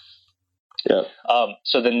 Yeah.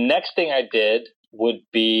 So the next thing I did would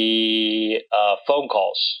be phone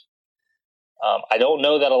calls. I don't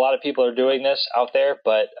know that a lot of people are doing this out there,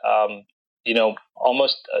 but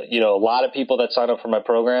almost a lot of people that sign up for my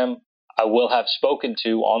program, I will have spoken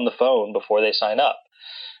to on the phone before they sign up.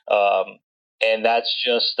 And that's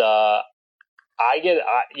just, I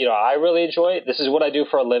really enjoy it. This is what I do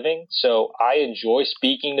for a living. So I enjoy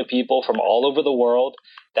speaking to people from all over the world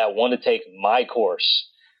that want to take my course.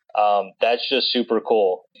 That's just super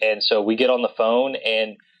cool. And so we get on the phone,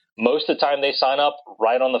 and most of the time they sign up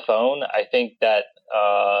right on the phone. I think that,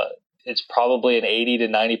 it's probably an 80 to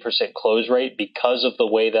 90% close rate because of the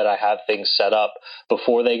way that I have things set up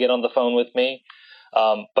before they get on the phone with me.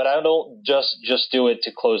 But I don't just do it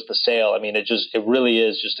to close the sale. I mean, it really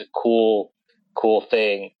is just a cool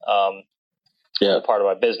thing, part of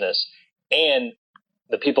my business. And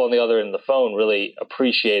the people on the other end of the phone really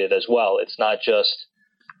appreciate it as well. It's not just,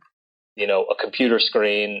 a computer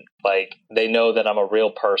screen. Like, they know that I'm a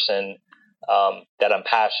real person, that I'm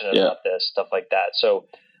passionate about this, stuff like that. So,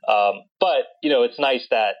 but it's nice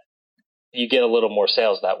that you get a little more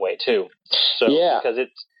sales that way too. So, because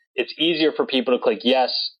it's easier for people to click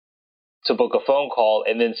yes to book a phone call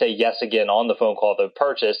and then say yes again on the phone call to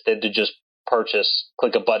purchase than to just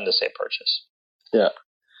click a button to say purchase. Yeah.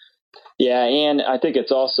 Yeah. And I think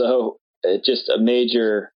it's also just a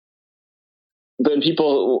major, when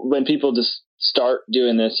people just start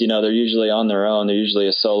doing this, they're usually on their own. They're usually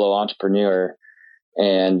a solo entrepreneur,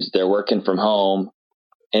 and they're working from home,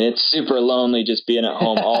 and it's super lonely just being at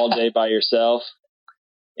home all day by yourself.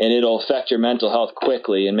 And it'll affect your mental health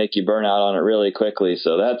quickly and make you burn out on it really quickly.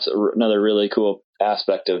 So that's another really cool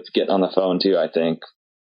aspect of getting on the phone too, I think.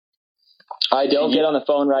 I don't get on the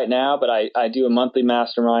phone right now, but I do a monthly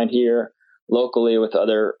mastermind here locally with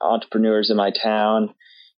other entrepreneurs in my town.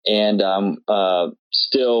 And I'm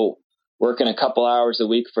still working a couple hours a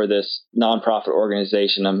week for this nonprofit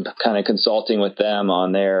organization. I'm kind of consulting with them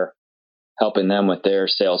on helping them with their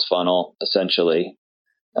sales funnel, essentially.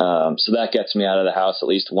 So that gets me out of the house at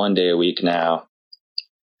least one day a week now.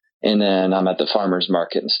 And then I'm at the farmer's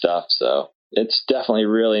market and stuff. So it's definitely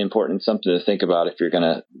really important, something to think about if you're going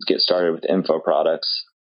to get started with info products.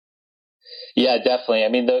 Yeah, definitely. I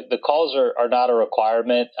mean, the calls are not a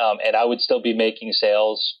requirement, and I would still be making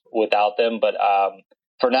sales without them. But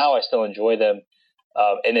for now, I still enjoy them.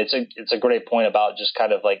 And it's a great point about just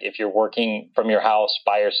kind of like if you're working from your house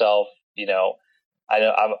by yourself, I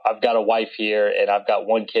know I've got a wife here, and I've got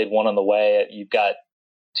one kid, one on the way. You've got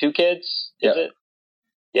 2 kids, is it?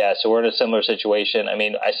 Yeah, so we're in a similar situation. I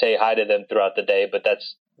mean, I say hi to them throughout the day, but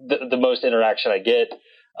that's the most interaction I get.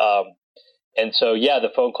 And so, yeah, the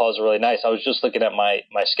phone calls are really nice. I was just looking at my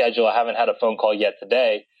schedule. I haven't had a phone call yet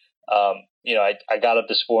today. I got up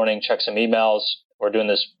this morning, checked some emails. We're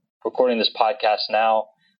recording this podcast now.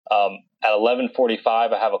 At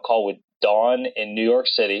 11:45, I have a call with Dawn in New York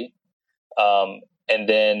City. And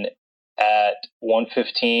then at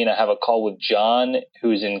 1:15, I have a call with John,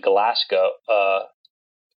 who's in Glasgow.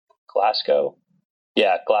 Glasgow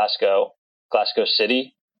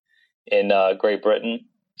City in Great Britain.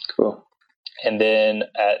 Cool. And then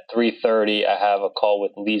at 3:30, I have a call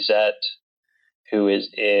with Lisette, who is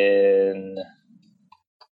in,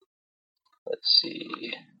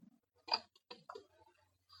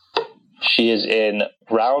 she is in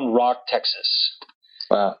Round Rock, Texas.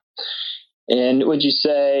 Wow. And would you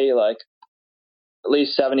say like at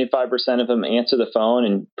least 75% of them answer the phone,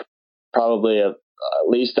 and probably at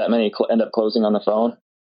least that many end up closing on the phone?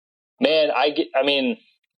 Man, I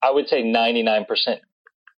would say 99%.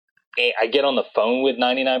 I get on the phone with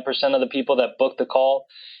 99% of the people that book the call,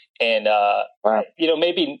 and wow.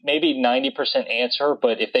 maybe 90% answer.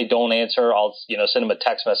 But if they don't answer, I'll send them a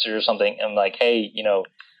text message or something, and like, hey,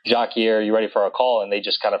 Jacques here, are you ready for our call? And they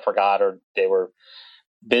just kind of forgot, or they were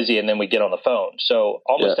busy, and then we get on the phone. So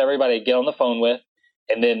almost everybody I get on the phone with.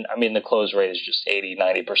 And then, the close rate is just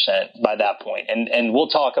 80-90% by that point. And we'll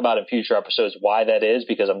talk about in future episodes why that is,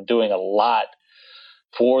 because I'm doing a lot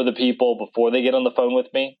for the people before they get on the phone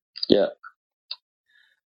with me. Yeah.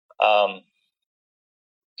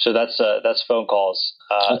 So that's phone calls.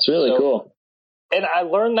 That's really cool. And I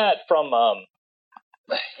learned that from,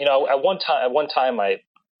 at one time I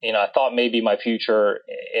thought maybe my future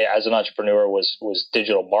as an entrepreneur was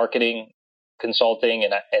digital marketing consulting,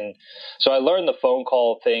 and so I learned the phone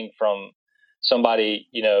call thing from somebody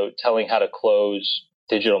telling how to close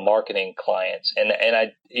digital marketing clients, and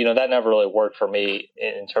I that never really worked for me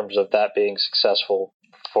in terms of that being successful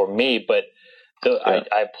for me, but I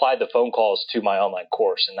applied the phone calls to my online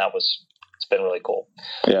course, and it's been really cool.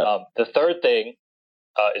 The third thing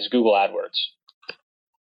is Google AdWords.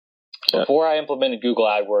 Before I implemented Google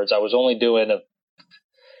AdWords, I was only doing a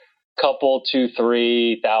couple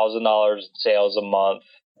 $2,000-$3,000 in sales a month,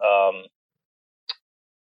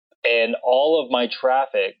 and all of my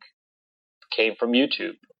traffic came from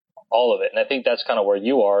YouTube, all of it. And I think that's kind of where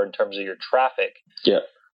you are in terms of your traffic. Yeah.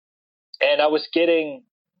 And I was getting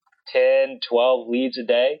 10, 12 leads a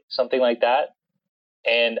day, something like that.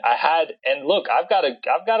 And look, I've got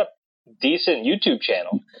a decent YouTube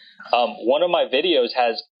channel. One of my videos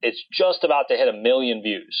it's just about to hit 1 million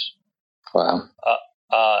views. Wow.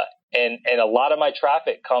 And a lot of my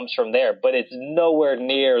traffic comes from there, but it's nowhere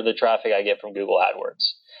near the traffic I get from Google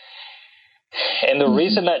AdWords. And the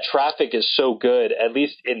reason that traffic is so good, at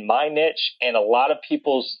least in my niche and a lot of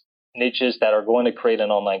people's niches that are going to create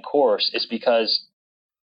an online course, is because,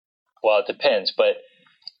 well, it depends, but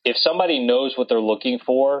if somebody knows what they're looking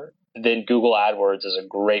for, then Google AdWords is a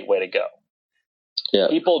great way to go. Yeah.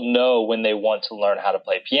 People know when they want to learn how to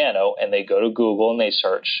play piano, and they go to Google and they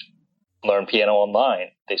search learn piano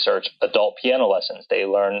online. They search adult piano lessons. They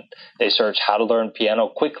search how to learn piano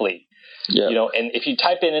quickly. Yeah. And if you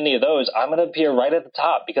type in any of those, I'm going to appear right at the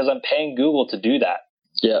top because I'm paying Google to do that.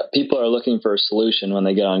 Yeah. People are looking for a solution when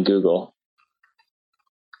they get on Google.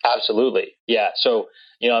 Absolutely. Yeah. So,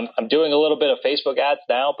 I'm doing a little bit of Facebook ads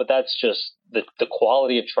now, but that's just the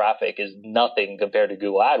quality of traffic is nothing compared to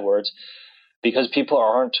Google AdWords because people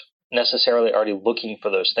aren't necessarily already looking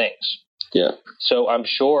for those things. Yeah. So I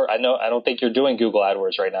don't think you're doing Google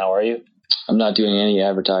AdWords right now, are you? I'm not doing any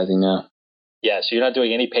advertising now. Yeah, so you're not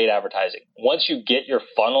doing any paid advertising. Once you get your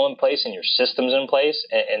funnel in place and your systems in place,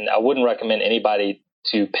 and I wouldn't recommend anybody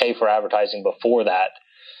to pay for advertising before that,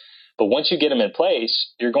 but once you get them in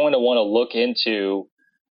place, you're going to want to look into,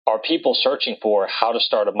 are people searching for how to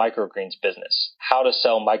start a microgreens business, how to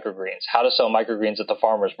sell microgreens at the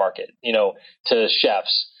farmer's market, to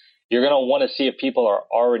chefs. You're going to want to see if people are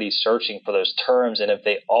already searching for those terms. And if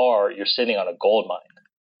they are, you're sitting on a gold mine.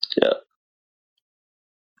 Yeah.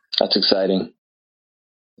 That's exciting.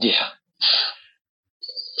 Yeah.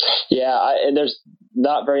 Yeah. And there's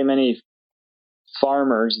not very many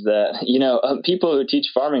farmers that, people who teach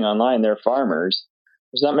farming online, they're farmers.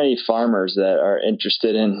 There's not many farmers that are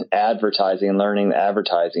interested in advertising and learning the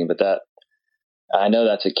advertising, but I know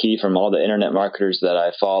that's a key from all the internet marketers that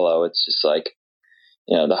I follow. It's just like,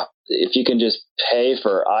 if you can just pay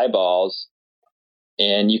for eyeballs,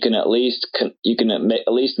 and you can at least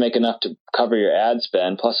make enough to cover your ad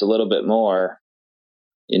spend plus a little bit more,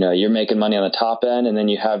 you're making money on the top end, and then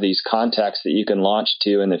you have these contacts that you can launch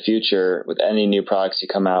to in the future with any new products you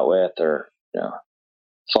come out with, or,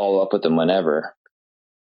 follow up with them whenever.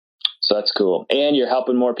 So that's cool. And you're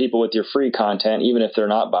helping more people with your free content, even if they're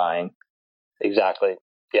not buying. Exactly.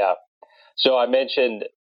 Yeah. So I mentioned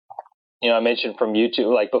from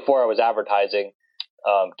YouTube, like before I was advertising,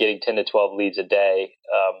 getting 10 to 12 leads a day.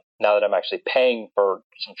 Now that I'm actually paying for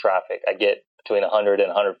some traffic, I get between 100 and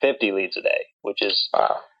 150 leads a day, which is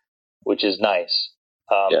nice.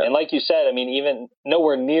 And like you said, I mean, even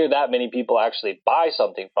nowhere near that many people actually buy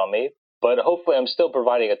something from me, but hopefully I'm still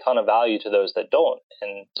providing a ton of value to those that don't.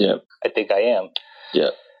 And I think I am.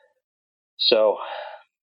 Yeah. So,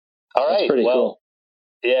 all right. That's pretty cool.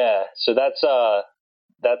 Yeah. So that's our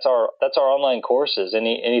online courses.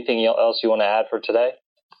 Anything else you want to add for today?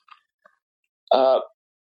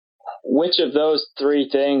 Which of those three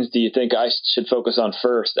things do you think I should focus on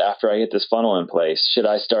first after I get this funnel in place? Should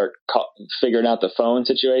I start figuring out the phone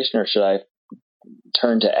situation, or should I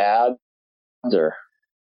turn to ads? Or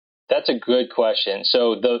that's a good question.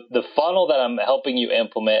 So the funnel that I'm helping you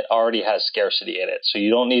implement already has scarcity in it, so you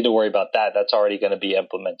don't need to worry about that. That's already going to be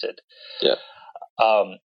implemented. Yeah.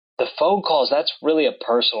 The phone calls, that's really a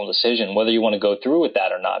personal decision whether you want to go through with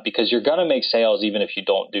that or not, because you're going to make sales even if you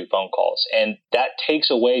don't do phone calls. And that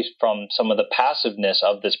takes away from some of the passiveness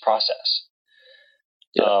of this process.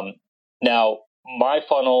 Yeah. Now, my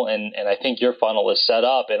funnel, and I think your funnel, is set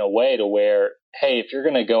up in a way to where, hey, if you're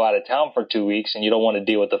going to go out of town for 2 weeks and you don't want to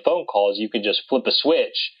deal with the phone calls, you can just flip a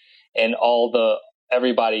switch and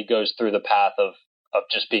everybody goes through the path of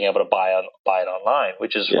just being able to buy it online,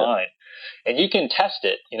 which is fine. And you can test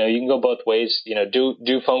it. You can go both ways.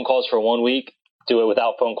 Do phone calls for 1 week, do it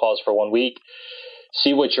without phone calls for 1 week,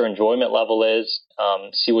 see what your enjoyment level is,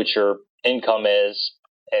 see what your income is,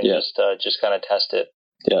 and just kind of test it.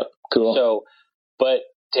 Yeah, cool. So, but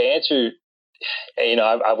to answer,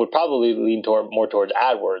 I would probably lean more towards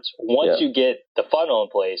AdWords. Once you get the funnel in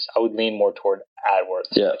place, I would lean more toward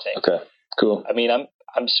AdWords. Yeah. I think. Okay. Cool. I mean, I'm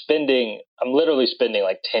literally spending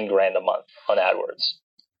like $10,000 a month on AdWords.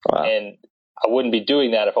 Wow. And I wouldn't be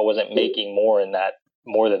doing that if I wasn't making more than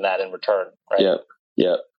that in return. Right. Yeah.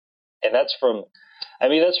 Yeah. And that's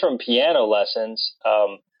from piano lessons.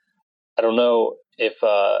 I don't know if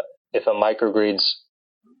a microgreens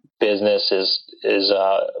business is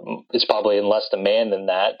probably in less demand than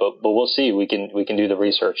that, but we'll see. We can do the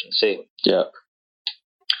research and see. Yeah.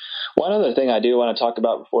 One other thing I do want to talk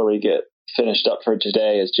about before we get finished up for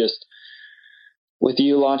today is just with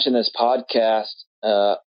you launching this podcast,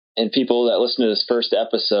 and people that listen to this first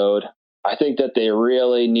episode, I think that they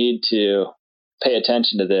really need to pay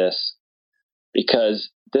attention to this,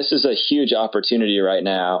 because this is a huge opportunity right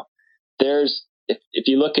now. If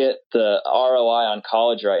you look at the ROI on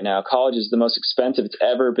college right now, college is the most expensive it's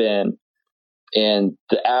ever been. And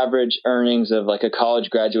the average earnings of like a college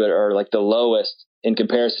graduate are like the lowest in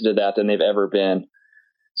comparison to that than they've ever been.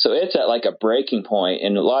 So it's at like a breaking point,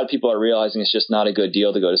 and a lot of people are realizing it's just not a good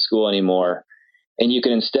deal to go to school anymore. And you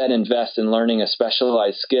can instead invest in learning a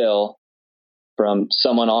specialized skill from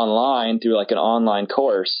someone online through like an online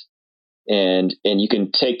course. And you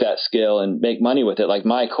can take that skill and make money with it. Like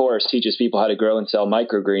my course teaches people how to grow and sell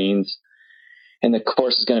microgreens. And the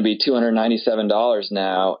course is going to be $297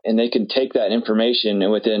 now. And they can take that information,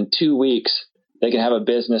 and within 2 weeks, they can have a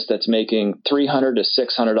business that's making $300 to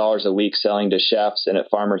 $600 a week selling to chefs and at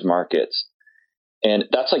farmers markets. And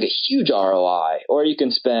that's like a huge ROI. Or you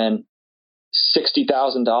can spend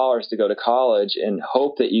 $60,000 to go to college and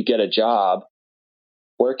hope that you get a job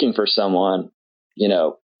working for someone,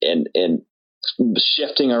 and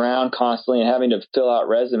shifting around constantly and having to fill out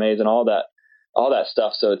resumes and all that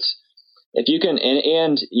stuff. So it's, if you can,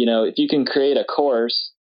 if you can create a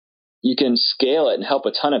course, you can scale it and help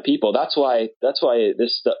a ton of people. That's why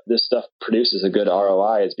this stuff produces a good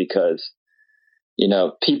ROI, is because,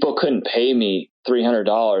 people couldn't pay me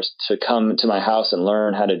 $300 to come to my house and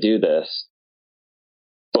learn how to do this.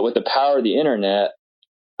 But with the power of the internet,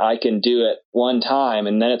 I can do it one time,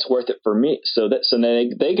 and then it's worth it for me. So then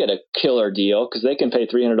they get a killer deal because they can pay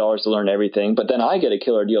 $300 to learn everything. But then I get a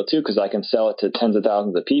killer deal too, because I can sell it to tens of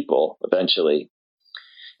thousands of people eventually.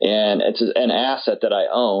 And it's an asset that I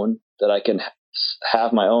own, that I can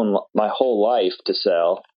have my whole life to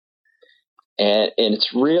sell. And it's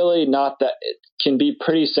really not that, it can be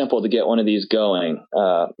pretty simple to get one of these going.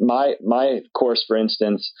 My course, for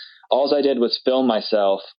instance, all I did was film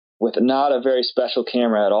myself with not a very special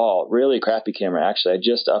camera at all, really crappy camera. Actually, I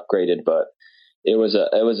just upgraded, but it was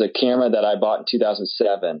a camera that I bought in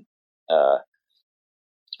 2007.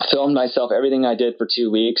 Filmed myself, everything I did for 2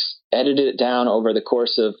 weeks, edited it down over the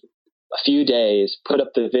course of a few days, put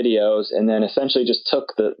up the videos, and then essentially just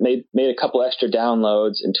made a couple extra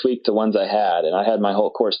downloads and tweaked the ones I had. And I had my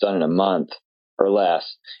whole course done in a month or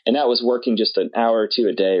less. And that was working just an hour or two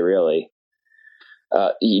a day, really.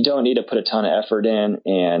 You don't need to put a ton of effort in.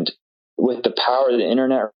 And with the power of the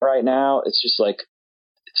internet right now, it's just like,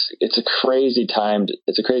 it's a crazy time.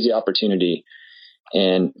 It's a crazy opportunity.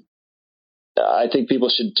 And I think people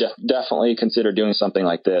should definitely consider doing something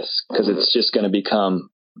like this, because it's just going to become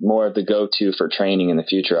more of the go-to for training in the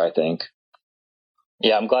future, I think.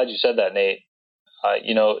 Yeah, I'm glad you said that, Nate.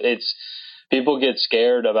 It's people get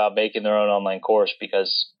scared about making their own online course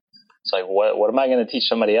because it's like, what am I going to teach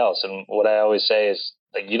somebody else? And what I always say is,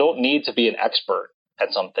 like, you don't need to be an expert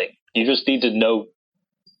at something. You just need to know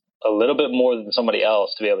a little bit more than somebody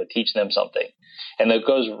else to be able to teach them something. And that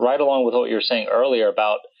goes right along with what you were saying earlier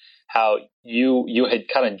about how you had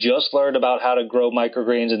kind of just learned about how to grow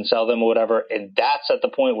microgreens and sell them or whatever. And that's at the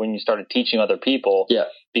point when you started teaching other people. Yeah.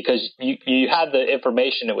 Because you had the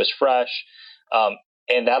information, it was fresh.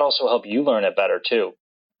 And that also helped you learn it better too.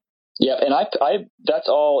 Yeah. And I that's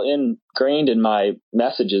all ingrained in my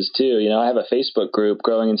messages too. I have a Facebook group,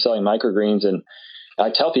 Growing and Selling Microgreens, and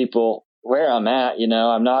I tell people where I'm at.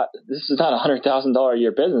 This is not $100,000 a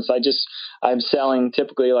year business. I'm selling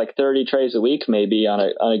typically like 30 trays a week, maybe on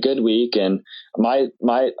a good week. And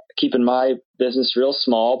keeping my business real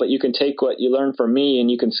small, but you can take what you learn from me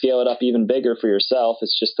and you can scale it up even bigger for yourself.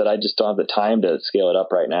 It's just that I just don't have the time to scale it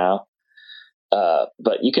up right now.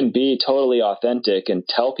 But you can be totally authentic and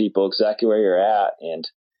tell people exactly where you're at. And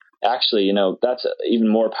actually, that's even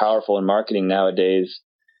more powerful in marketing nowadays.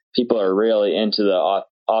 People are really into the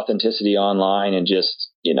authenticity online and just,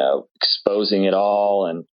 exposing it all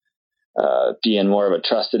and being more of a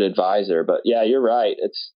trusted advisor. But yeah, you're right.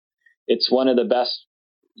 It's one of the best.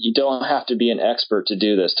 You don't have to be an expert to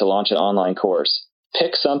do this, to launch an online course.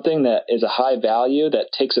 Pick something that is a high value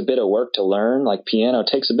that takes a bit of work to learn, like piano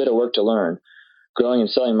takes a bit of work to learn. Growing and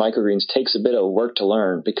selling microgreens takes a bit of work to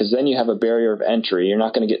learn, because then you have a barrier of entry. You're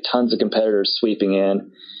not going to get tons of competitors sweeping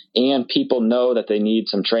in, and people know that they need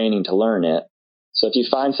some training to learn it. So if you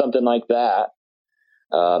find something like that,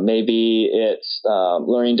 maybe it's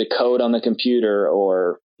learning to code on the computer,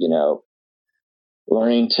 or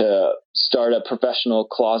learning to start a professional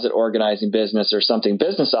closet organizing business or something.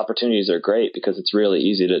 Business opportunities are great because it's really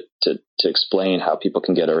easy to explain how people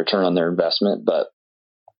can get a return on their investment. But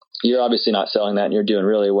you're obviously not selling that, and you're doing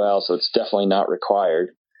really well, so it's definitely not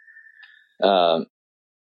required.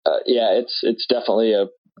 It's definitely a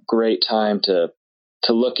great time to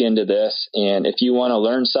look into this. And if you want to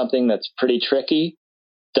learn something that's pretty tricky,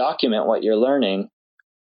 document what you're learning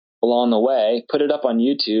along the way, put it up on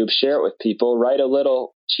YouTube, share it with people, write a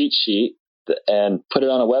little cheat sheet and put it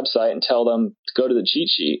on a website and tell them to go to the cheat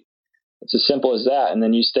sheet. It's as simple as that. And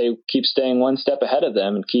then you keep staying one step ahead of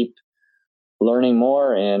them and keep learning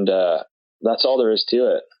more. And that's all there is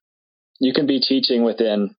to it. You can be teaching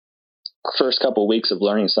within the first couple of weeks of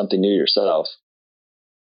learning something new yourself.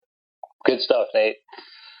 Good stuff, Nate.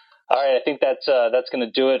 All right, I think that's going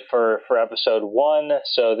to do it for episode 1.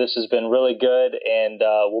 So this has been really good, and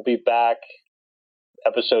we'll be back.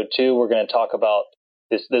 Episode 2, we're going to talk about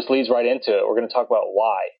this. This leads right into it. We're going to talk about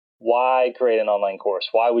why create an online course.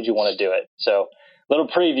 Why would you want to do it? So, little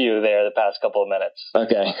preview there the past couple of minutes.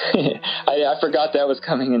 Okay, I forgot that was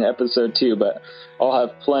coming in episode 2, but I'll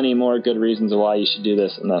have plenty more good reasons why you should do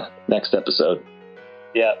this in the next episode.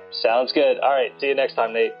 Yeah, sounds good. All right, see you next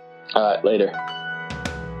time, Nate. All right, later.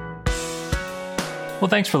 Well,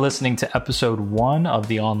 thanks for listening to episode 1 of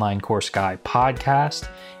the Online Course Guy podcast.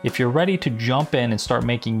 If you're ready to jump in and start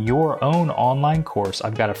making your own online course,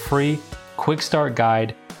 I've got a free quick start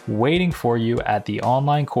guide waiting for you at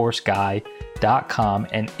theonlinecourseguy.com.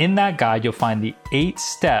 And in that guide, you'll find the 8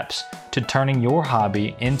 steps to turning your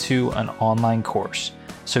hobby into an online course.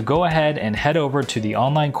 So go ahead and head over to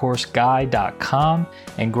theonlinecourseguy.com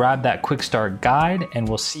and grab that quick start guide, and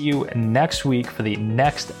we'll see you next week for the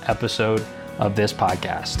next episode of this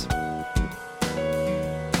podcast.